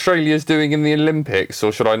Australia's doing in the Olympics,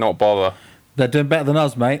 or should I not bother? They're doing better than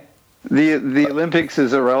us, mate. The Olympics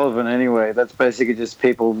is irrelevant anyway. That's basically just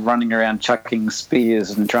people running around chucking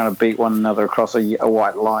spears and trying to beat one another across a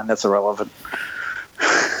white line. That's irrelevant.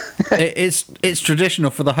 It's traditional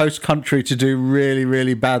for the host country to do really,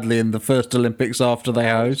 really badly in the first Olympics after they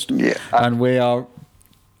host. Yeah. And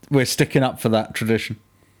we're sticking up for that tradition.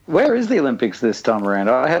 Where is the Olympics this time around?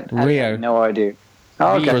 I had Rio. no idea.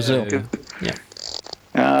 Oh, okay. Brazil. Yeah.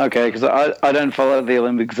 Okay, because I don't follow the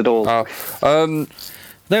Olympics at all.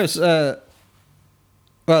 There's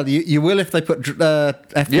well, you will if they put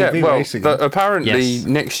FPV racing. Apparently Yes.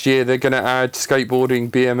 next year they're going to add skateboarding,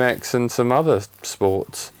 BMX, and some other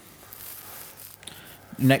sports.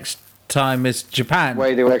 Next time is Japan.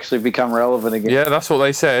 Way to actually become relevant again. Yeah, that's what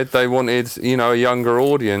they said. They wanted, a younger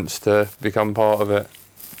audience to become part of it.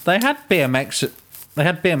 They had BMX. They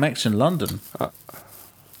had BMX in London.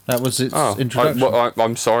 That was its introduction.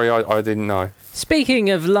 I'm sorry, I didn't know. Speaking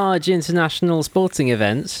of large international sporting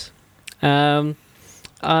events, I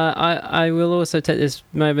will also take this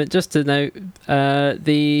moment just to note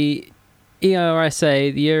the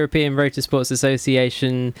ERSA, the European Motorsports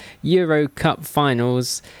Association Euro Cup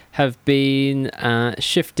finals have been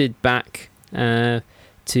shifted back to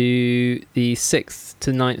the 6th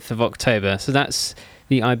to 9th of October. So that's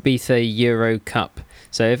the Ibiza Euro Cup.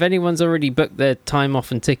 So if anyone's already booked their time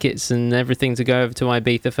off and tickets and everything to go over to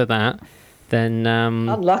Ibiza for that, then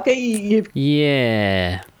Unlucky.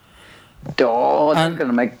 yeah. Oh, that's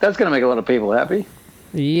gonna make a lot of people happy.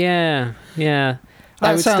 Yeah. I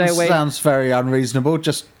That would stay away. sounds very unreasonable.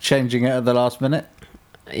 Just changing it at the last minute.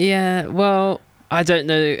 Yeah, well, I don't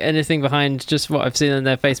know anything behind just what I've seen on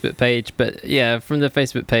their Facebook page, but yeah, from the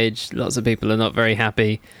Facebook page, lots of people are not very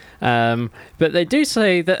happy. But they do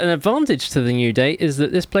say that an advantage to the new date is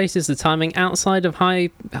that this places the timing outside of high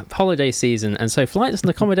holiday season, and so flights and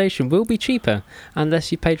accommodation will be cheaper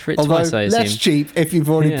unless you paid for it twice, I assume. less cheap if you've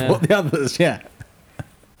already Yeah. bought the others. Yeah.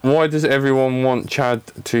 Why does everyone want Chad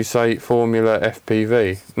to say Formula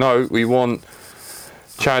FPV? No, we want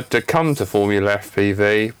Chad to come to Formula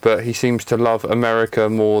FPV, but he seems to love America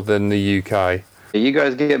more than the UK. You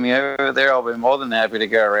guys get me over there, I'll be more than happy to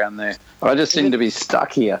go around there. I just seem to be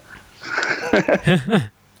stuck here.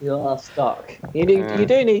 You are stuck. You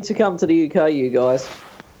do need to come to the UK, you guys.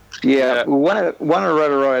 Yeah, one of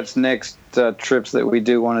Rotor Riot's next trips that we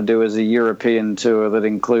do want to do is a European tour that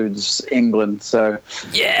includes England. So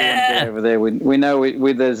Yeah! over there, we know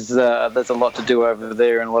there's a lot to do over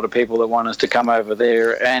there, and a lot of people that want us to come over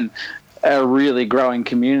there. And a really growing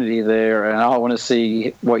community there, and I want to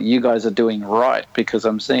see what you guys are doing right, because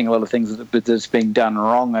I'm seeing a lot of things that's being done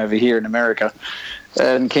wrong over here in America,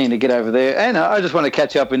 and keen to get over there. And I just want to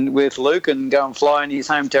catch up with Luke and go and fly in his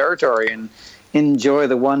home territory and enjoy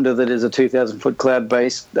the wonder that is a 2,000-foot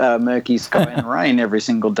cloud-based murky sky and rain every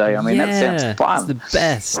single day. I mean, that sounds fun. It's the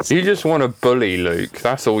best. You just want to bully Luke.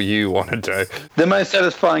 That's all you want to do. The most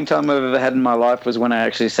satisfying time I've ever had in my life was when I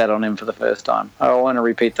actually sat on him for the first time. I want to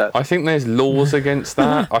repeat that. I think there's laws against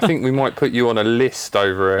that. I think we might put you on a list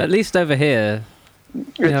over it. At least over here,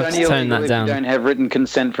 you have to tone that down. You don't have written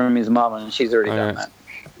consent from his mum, and she's already done that.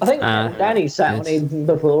 I think Danny sat on him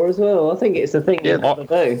before as well. I think it's the thing you have to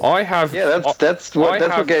do. I have. Yeah, that's what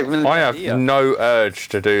gave him the idea. No urge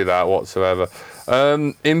to do that whatsoever.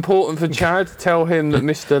 Important for Chad, tell him that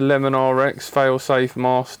Mr. Lemon RX Failsafe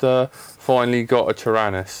Master finally got a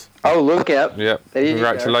Tyrannus. Oh, look out. Yep.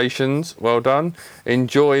 Congratulations. Well done.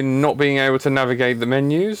 Enjoy not being able to navigate the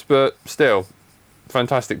menus, but still,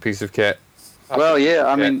 fantastic piece of kit. Well, yeah,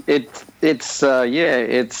 I mean, it's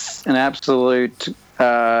an absolute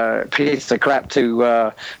piece of crap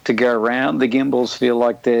to go around. The gimbals feel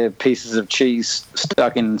like they're pieces of cheese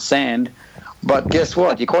stuck in sand. But guess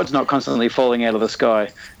what? Your quad's not constantly falling out of the sky,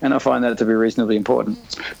 and I find that to be reasonably important.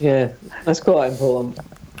 Yeah, that's quite important.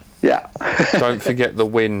 Yeah. Don't forget the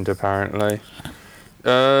wind, apparently.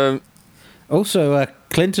 Also,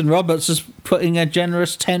 Clinton Roberts is putting a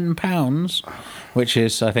generous £10, which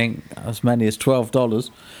is, I think, as many as $12,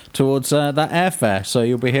 towards that airfare. So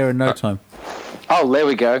you'll be here in no time. Oh, there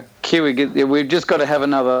we go. We've just got to have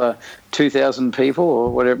another 2,000 people,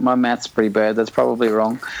 or whatever. My math's pretty bad. That's probably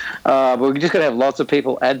wrong. But we've just got to have lots of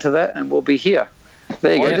people add to that, and we'll be here.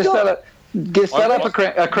 There you go. Just start up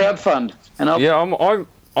a crowd fund. And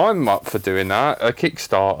I'm up for doing that. A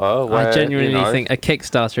Kickstarter. Where, I genuinely think a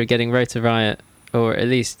Kickstarter of getting Rotor Riot, or at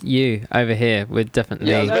least you over here, would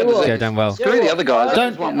definitely go down well. Screw the other guys.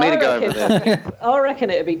 Don't want me to go over there. I reckon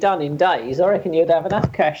it'd be done in days. I reckon you'd have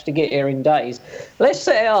enough cash to get here in days. Let's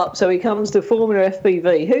set it up so he comes to Formula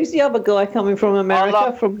FPV. Who's the other guy coming from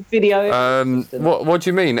America from video? What do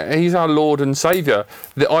you mean? He's our Lord and Saviour,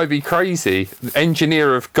 the IB Crazy,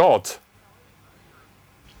 engineer of God.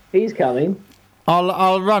 He's coming.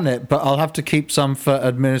 I'll run it, but I'll have to keep some for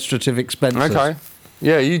administrative expenses. Okay.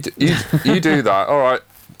 Yeah, you do that. All right.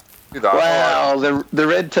 Do that. Wow, the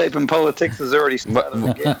red tape and politics has already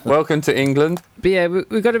started. Welcome to England. But yeah,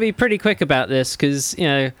 we've got to be pretty quick about this because,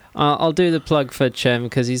 I'll do the plug for Chem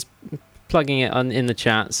because he's plugging it in the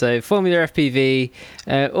chat. So Formula FPV,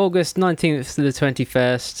 August 19th to the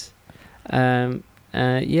 21st.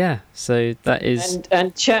 So that is...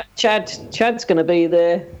 And Chad's going to be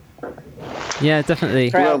there. Yeah,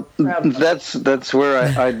 definitely. Well, that's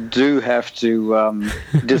where I do have to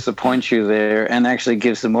disappoint you there and actually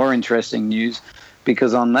give some more interesting news,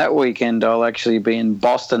 because on that weekend I'll actually be in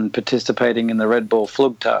Boston participating in the Red Bull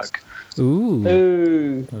Flugtag. Ooh.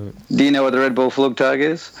 Do you know what the Red Bull Flugtag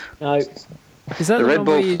is? No. Is that the Red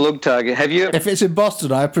Bull Flugtag? Have you? If it's in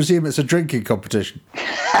Boston, I presume it's a drinking competition.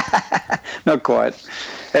 Not quite.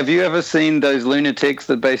 Have you ever seen those lunatics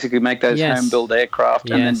that basically make those home-built aircraft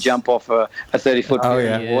and then jump off a 30-foot pier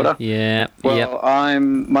in water? Yeah. Well,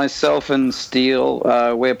 I'm myself and Steele.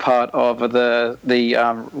 We're part of the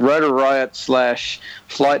Rotor Riot /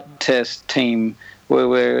 flight test team, where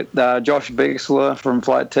we're Josh Bixler from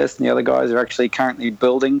Flight Test and the other guys are actually currently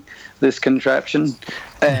building this contraption.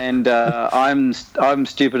 And I'm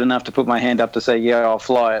stupid enough to put my hand up to say, yeah, I'll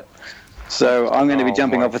fly it. So I'm going to be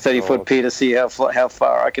jumping off a 30-foot pier to see how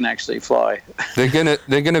far I can actually fly. They're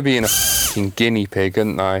gonna be in a fucking guinea pig,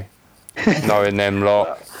 aren't they? Knowing them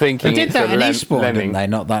lot, thinking they did it's that a in Eastbourne, lemming. didn't they?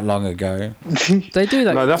 Not that long ago. They do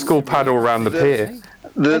that. No, that's called paddle around the pier.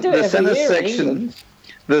 The center section.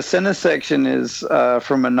 The center section is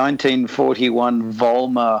from a 1941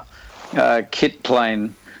 Volma kit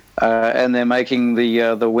plane, and they're making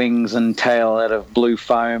the wings and tail out of blue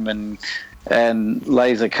foam and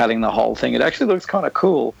laser cutting the whole thing. It actually looks kind of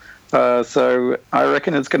cool. So I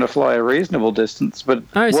reckon it's going to fly a reasonable distance. But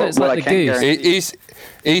so it's like the Goose.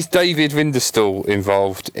 Is David Vinderstall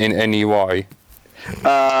involved in any way?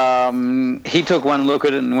 He took one look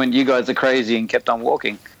at it and went, "You guys are crazy," and kept on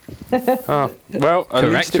walking. Oh, well, at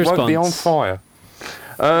least it won't be on fire.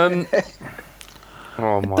 It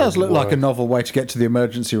does look like a novel way to get to the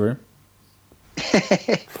emergency room.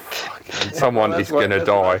 Someone is going to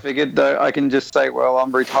die. I figured, though, I can just say, well,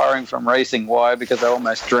 I'm retiring from racing. Why? Because I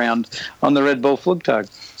almost drowned on the Red Bull Flugtag.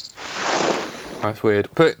 That's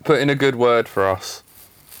weird. Put in a good word for us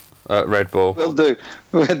at Red Bull. Will do.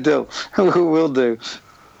 Will do.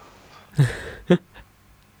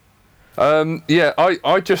 I'm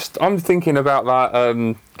thinking about that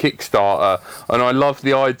Kickstarter, and I love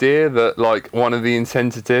the idea that like one of the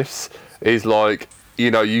incentives is like, you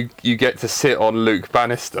know, you get to sit on Luke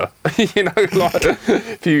Bannister. You know, like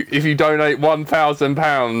if you donate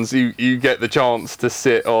 £1,000, you get the chance to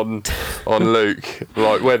sit on Luke,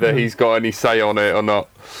 like whether he's got any say on it or not.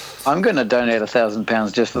 I'm going to donate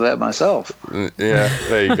 £1,000 just for that myself. Yeah,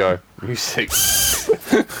 there you go. You sick.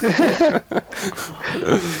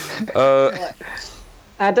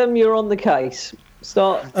 Adam, you're on the case.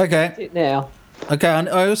 Start it now. Okay,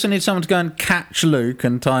 I also need someone to go and catch Luke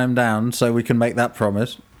and tie him down so we can make that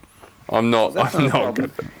promise. I'm not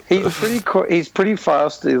good. He's pretty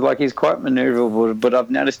fast. He's quite maneuverable, but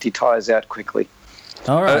I've noticed he tires out quickly.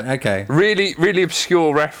 All right, okay. Really, really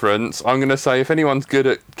obscure reference. I'm going to say if anyone's good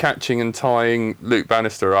at catching and tying Luke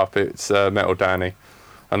Bannister up, it's Metal Danny.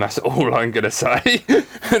 And that's all I'm going to say,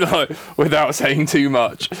 like, without saying too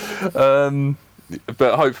much. But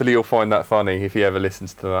hopefully you'll find that funny if he ever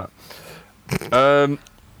listens to that.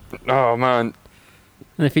 Oh, man.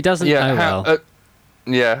 And if he doesn't, have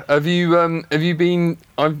you been...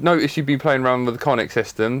 I've noticed you've been playing around with the Conic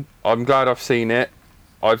system. I'm glad I've seen it.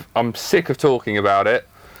 I'm sick of talking about it.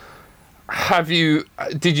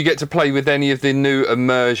 Did you get to play with any of the new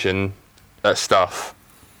immersion stuff?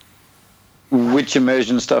 Which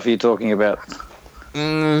immersion stuff are you talking about?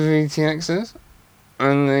 The VTXs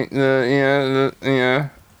and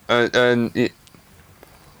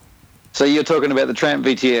So you're talking about the Tramp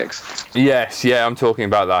VTX? Yes, yeah, I'm talking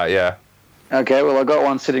about that. Yeah. Okay, well I got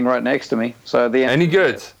one sitting right next to me. So any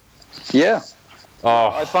good? Yeah. Oh.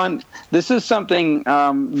 I find this is something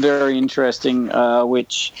very interesting,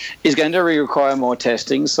 which is going to require more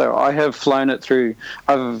testing. So I have flown it through.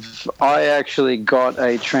 I actually got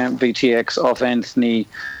a Tramp VTX off Anthony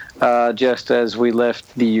just as we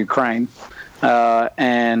left the Ukraine.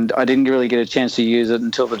 And I didn't really get a chance to use it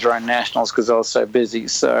until the Drone Nationals because I was so busy.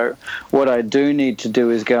 So what I do need to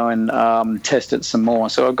do is go and test it some more.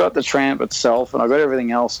 So I've got the Tramp itself and I've got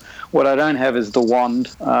everything else. What I don't have is the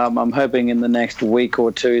Wand. I'm hoping in the next week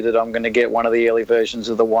or two that I'm going to get one of the early versions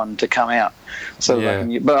of the Wand to come out. So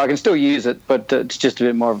but I can still use it, but it's just a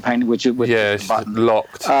bit more of a pain with it's the button.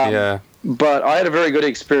 Locked. But I had a very good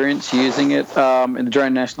experience using it in the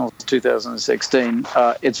Drone Nationals 2016.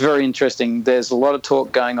 It's very interesting. There's a lot of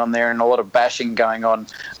talk going on there and a lot of bashing going on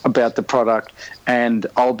about the product. And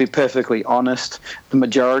I'll be perfectly honest, the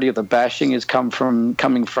majority of the bashing is coming from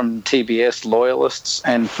TBS loyalists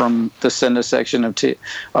and from the center section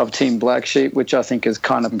of Team Black Sheep, which I think is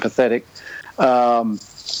kind of pathetic. I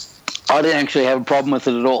didn't actually have a problem with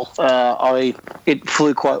it at all. It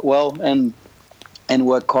flew quite well and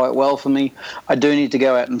worked quite well for me. I do need to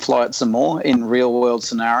go out and fly it some more in real world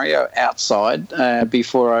scenario outside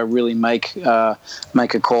before I really make a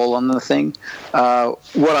call on the thing.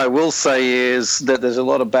 What I will say is that there's a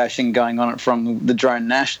lot of bashing going on it from the Drone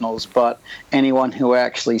Nationals, but anyone who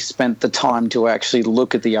actually spent the time to actually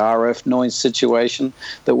look at the RF noise situation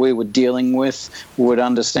that we were dealing with would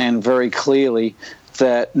understand very clearly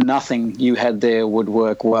that nothing you had there would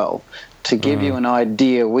work well. To give you an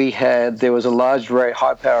idea, there was a large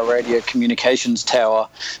high-power radio communications tower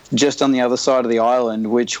just on the other side of the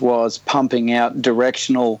island, which was pumping out a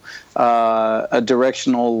directional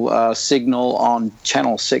signal on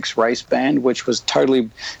Channel 6 race band, which was totally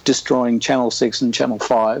destroying Channel 6 and Channel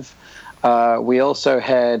 5. We also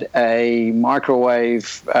had a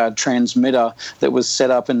microwave transmitter that was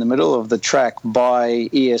set up in the middle of the track by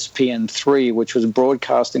ESPN3, which was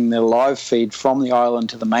broadcasting their live feed from the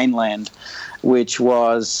island to the mainland, which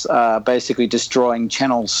was basically destroying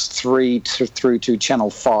channels 3 through to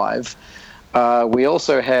channel 5. We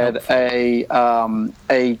also had a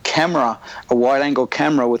camera, a wide-angle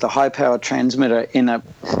camera with a high-power transmitter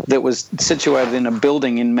that was situated in a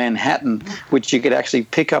building in Manhattan, which you could actually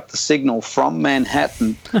pick up the signal from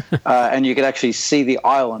Manhattan, and you could actually see the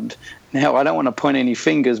island. Now, I don't want to point any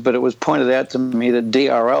fingers, but it was pointed out to me that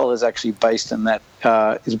DRL is actually based in that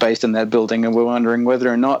building, and we're wondering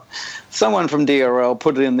whether or not someone from DRL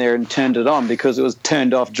put it in there and turned it on because it was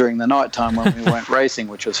turned off during the night time when we weren't racing,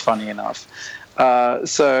 which was funny enough.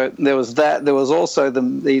 So there was that. There was also the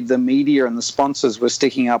media and the sponsors were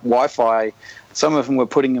sticking up Wi-Fi. Some of them were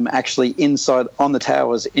putting them actually inside on the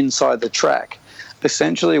towers inside the track.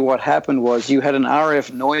 Essentially what happened was you had an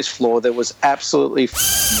RF noise floor that was absolutely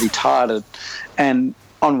retarded. And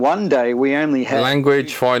on one day, we only had...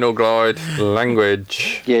 Final glide,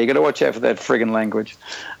 language. Yeah, you got to watch out for that friggin' language.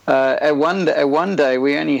 At one day,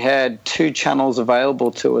 we only had 2 channels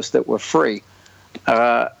available to us that were free.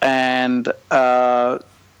 And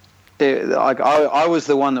I was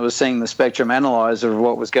the one that was seeing the spectrum analyzer of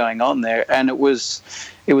what was going on there, and it was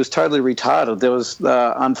totally retarded. There was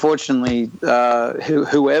unfortunately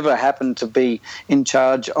whoever happened to be in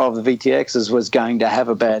charge of the VTXs was going to have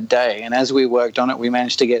a bad day, and as we worked on it, we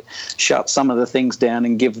managed to shut some of the things down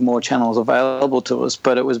and give more channels available to us.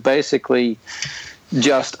 But it was basically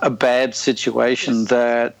just a bad situation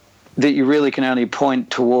that you really can only point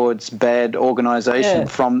towards bad organisation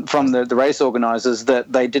from the race organisers,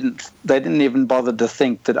 that they didn't even bother to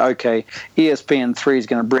think that, okay, ESPN3 is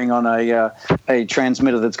going to bring on a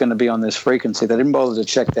transmitter that's going to be on this frequency. They didn't bother to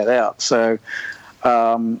check that out. So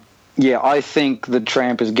I think the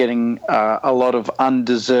Tramp is getting a lot of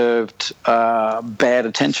undeserved bad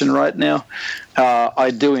attention right now.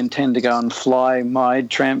 I do intend to go and fly my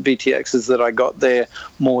Tramp VTXs that I got there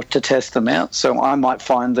more to test them out. So I might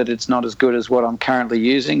find that it's not as good as what I'm currently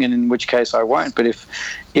using, and in which case I won't. But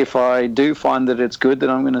if I do find that it's good, then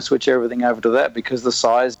I'm going to switch everything over to that, because the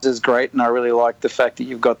size is great, and I really like the fact that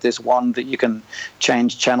you've got this one that you can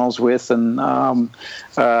change channels with, and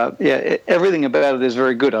everything about it is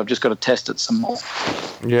very good. I've just got to test it some more.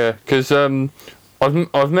 Yeah, because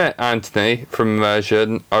I've met Anthony from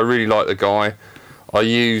Immersion. I really like the guy. I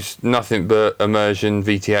use nothing but Immersion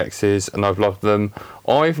VTXs, and I've loved them.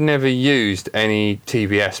 I've never used any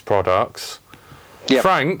TBS products. Yep,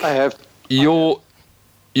 Frank, I have. Your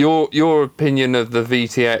opinion of the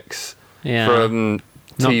VTX from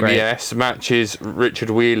TBS matches Richard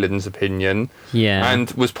Whelan's opinion,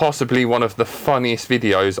 and was possibly one of the funniest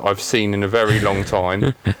videos I've seen in a very long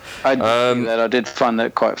time. I did find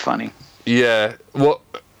that quite funny. Yeah.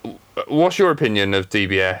 What's your opinion of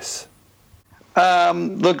DBS?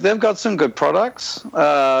 Look, they've got some good products.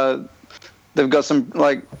 They've got some,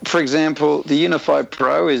 like, for example, the Unify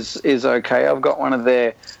Pro is okay. I've got one of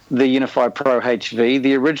the Unify Pro HV.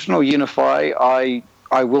 The original Unify,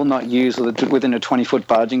 I will not use within a 20-foot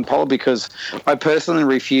barging pole, because I personally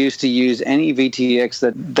refuse to use any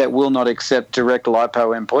VTX that will not accept direct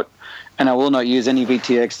LiPo input, and I will not use any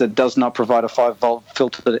VTX that does not provide a 5-volt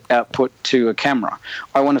filtered output to a camera.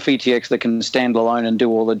 I want a VTX that can stand alone and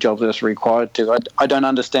do all the jobs that it's required to. I don't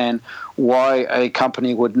understand why a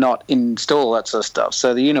company would not install that sort of stuff.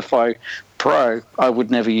 So the Unify Pro I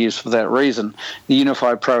would never use for that reason. The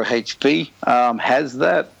Unify Pro HV has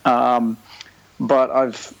that. But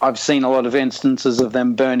I've seen a lot of instances of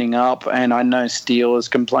them burning up, and I know Steel has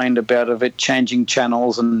complained about it changing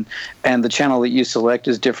channels, and the channel that you select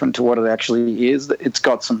is different to what it actually is. It's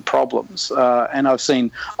got some problems, and I've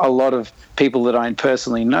seen a lot of people that I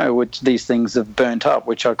personally know which these things have burnt up,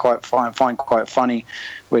 which I find quite funny,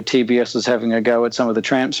 where TBS was having a go at some of the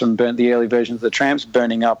Tramps and burnt the early versions of the Tramps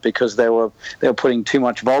burning up because they were putting too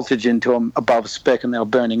much voltage into them above spec, and they were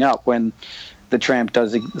burning up when the Tramp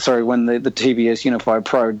when the TBS Unify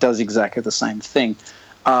Pro does exactly the same thing.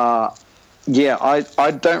 I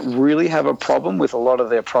don't really have a problem with a lot of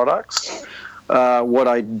their products. What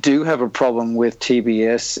I do have a problem with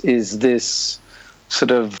TBS is this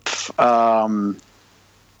sort of the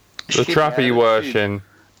trappy version.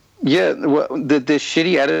 Yeah, the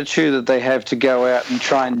shitty attitude that they have to go out and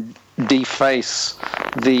try and deface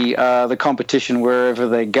the competition wherever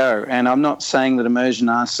they go. And I'm not saying that Immersion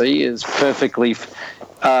RC is perfectly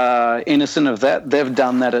innocent of that. They've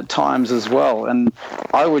done that at times as well. And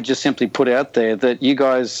I would just simply put out there that you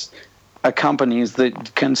guys are companies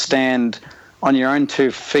that can stand on your own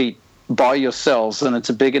 2 feet by yourselves, and it's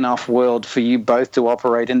a big enough world for you both to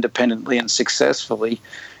operate independently and successfully.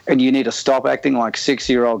 And you need to stop acting like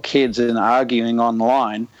 6-year-old kids and arguing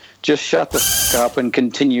online. Just shut the f*** up and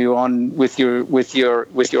continue on with your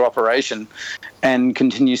operation, and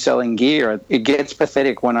continue selling gear. It gets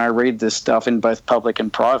pathetic when I read this stuff in both public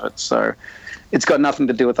and private. So it's got nothing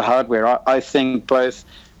to do with the hardware. I think both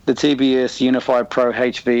the TBS Unify Pro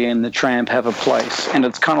HV and the Tramp have a place, and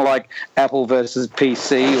it's kind of like Apple versus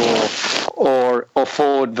PC or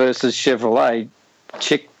Ford versus Chevrolet.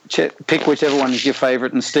 Pick whichever one is your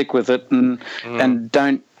favorite and stick with it, and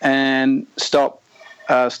stop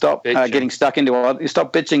getting stuck into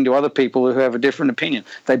stop bitching to other people who have a different opinion.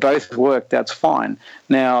 They both work. That's fine.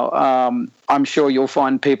 Now, I'm sure you'll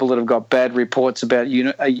find people that have got bad reports about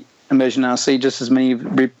Immersion RC, just as many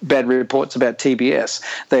bad reports about TBS.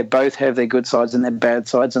 They both have their good sides and their bad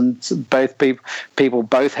sides, and both people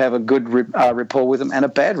both have a good rapport with them and a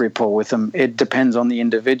bad rapport with them. It depends on the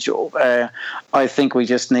individual. I think we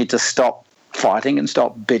just need to stop fighting and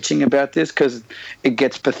stop bitching about this, because it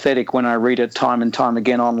gets pathetic when I read it time and time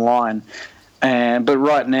again online. But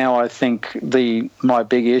right now, I think my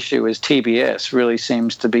big issue is TBS really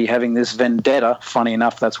seems to be having this vendetta. Funny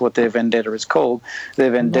enough, that's what their vendetta is called.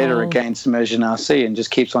 Their vendetta against Immersion RC, and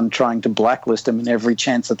just keeps on trying to blacklist them in every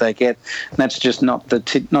chance that they get. And that's just not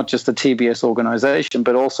just the TBS organisation,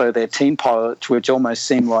 but also their team pilots, which almost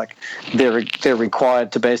seem like they're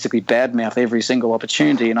required to basically badmouth every single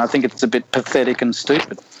opportunity. And I think it's a bit pathetic and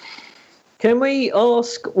stupid. Can we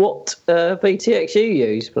ask what VTX you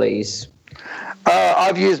use, please?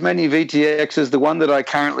 I've used many VTXs. The one that I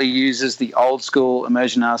currently use is the old school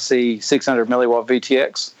Immersion RC 600 milliwatt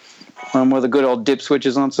VTX with the good old dip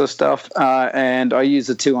switches on stuff. And I use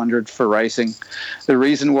the 200 for racing. The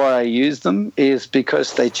reason why I use them is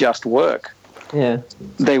because they just work. Yeah.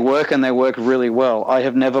 They work, and they work really well. I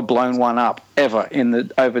have never blown one up, ever, in the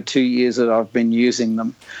over 2 years that I've been using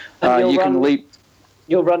them.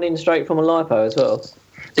 You're running straight from a LiPo as well?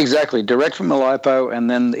 Exactly, direct from the LiPo, and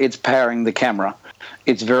then it's powering the camera.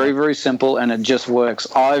 It's very, very simple, and it just works.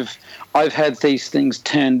 I've had these things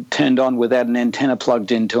turned on without an antenna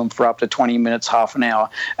plugged into them for up to 20 minutes, half an hour,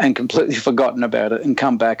 and completely forgotten about it, and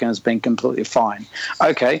come back and it's been completely fine.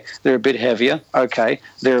 Okay, they're a bit heavier. Okay,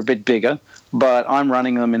 they're a bit bigger. But I'm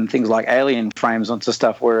running them in things like alien frames onto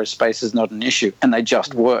stuff where space is not an issue, and they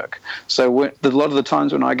just work. So a lot of the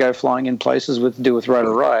times when I go flying in places with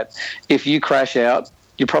Rotor Riot, if you crash out,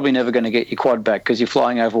 you're probably never going to get your quad back because you're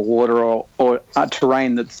flying over water or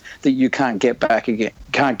terrain that you can't get back again,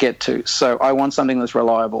 can't get to. So I want something that's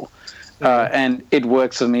reliable. And it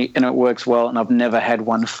works for me, and it works well, and I've never had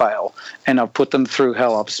one fail. And I've put them through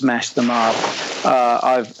hell. I've smashed them up.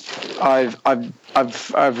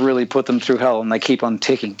 I've really put them through hell, and they keep on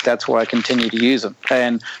ticking. That's why I continue to use them.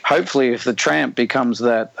 And hopefully, if the Tramp becomes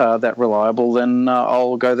that reliable, then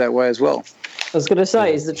I'll go that way as well. I was going to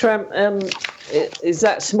say, is the Tramp is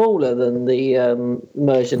that smaller than the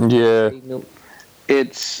Immersion? Yeah,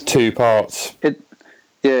 it's 2 parts.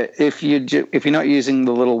 Yeah, if you're not using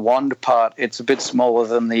the little wand part, it's a bit smaller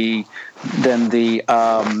than the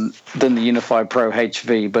Unified Pro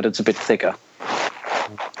HV, but it's a bit thicker.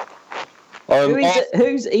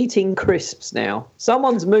 Who's eating crisps now?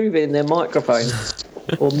 Someone's moving their microphone.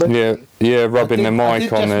 Or yeah, rubbing their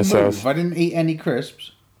mic on themselves. I didn't eat any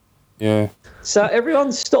crisps. Yeah. So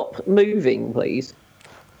everyone stop moving, please.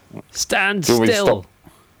 Stand still.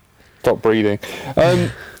 Stop breathing.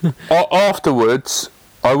 Afterwards,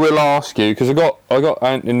 I will ask you, because I got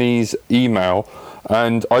Anthony's email,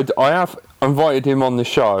 and I have invited him on the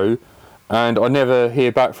show, and I never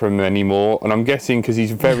hear back from him anymore, and I'm guessing because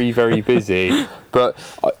he's very, very busy. But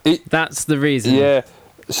that's the reason. Yeah.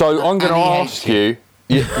 So I'm going to ask you.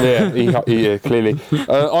 Yeah, clearly.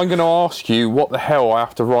 I'm going to ask you what the hell I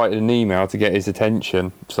have to write in an email to get his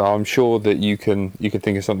attention. So I'm sure that you can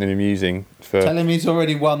think of something amusing. Tell him he's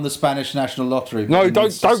already won the Spanish National Lottery. No,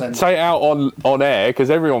 don't say it out on air, because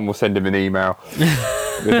everyone will send him an email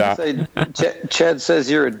with that. Chad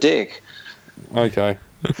says you're a dick. Okay.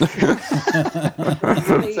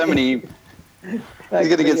 So many. He's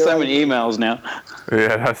going to get so many emails now.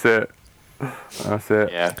 Yeah, that's it.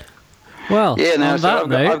 Yeah. Well, yeah, no. So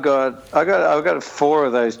I've got 4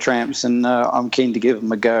 of those Tramps, and I'm keen to give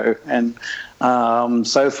them a go. And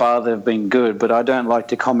so far they've been good, but I don't like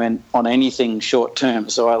to comment on anything short term.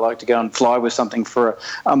 So I like to go and fly with something for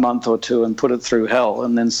a month or 2 and put it through hell,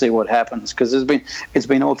 and then see what happens. Because it's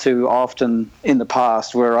been all too often in the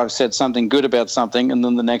past where I've said something good about something, and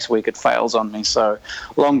then the next week it fails on me. So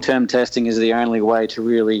long-term testing is the only way to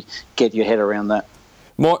really get your head around that.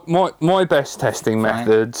 My best testing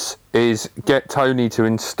methods is get Tony to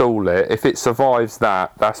install it. If it survives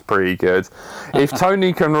that, that's pretty good. If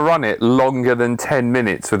Tony can run it longer than 10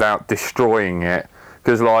 minutes without destroying it,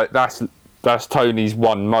 because that's Tony's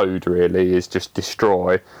one mode really, is just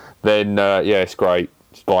destroy, then it's great.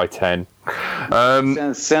 It's by 10.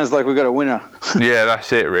 Sounds like we've got a winner. Yeah,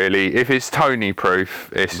 that's it really. If it's Tony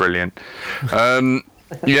proof, it's brilliant.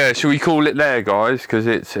 Should we call it there, guys? Because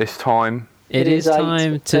it's time. It is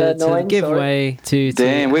time to give way to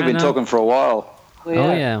Damn, we've Hannah. been talking for a while.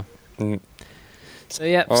 Oh yeah. So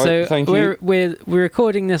we're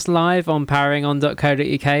recording this live on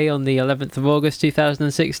poweringon.co.uk on the 11th of August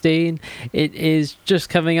 2016. It is just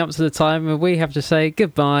coming up to the time where we have to say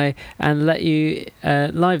goodbye and let you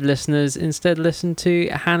live listeners instead listen to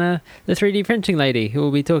Hannah, the 3D printing lady, who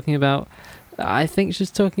will be talking about, I think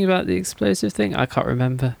she's talking about the explosive thing. I can't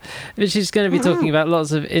remember. But she's going to be talking about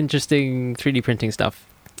lots of interesting 3D printing stuff.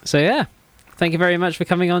 So yeah, thank you very much for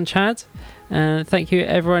coming on, Chad. And thank you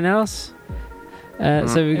everyone else.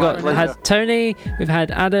 So we've had Tony, we've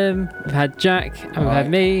had Adam, we've had Jack, and we've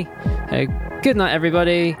had me. Good night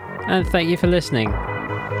everybody, and thank you for listening.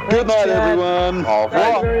 Good night, Chad. everyone. Au revoir.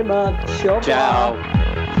 Thank you very much. Au revoir. Ciao.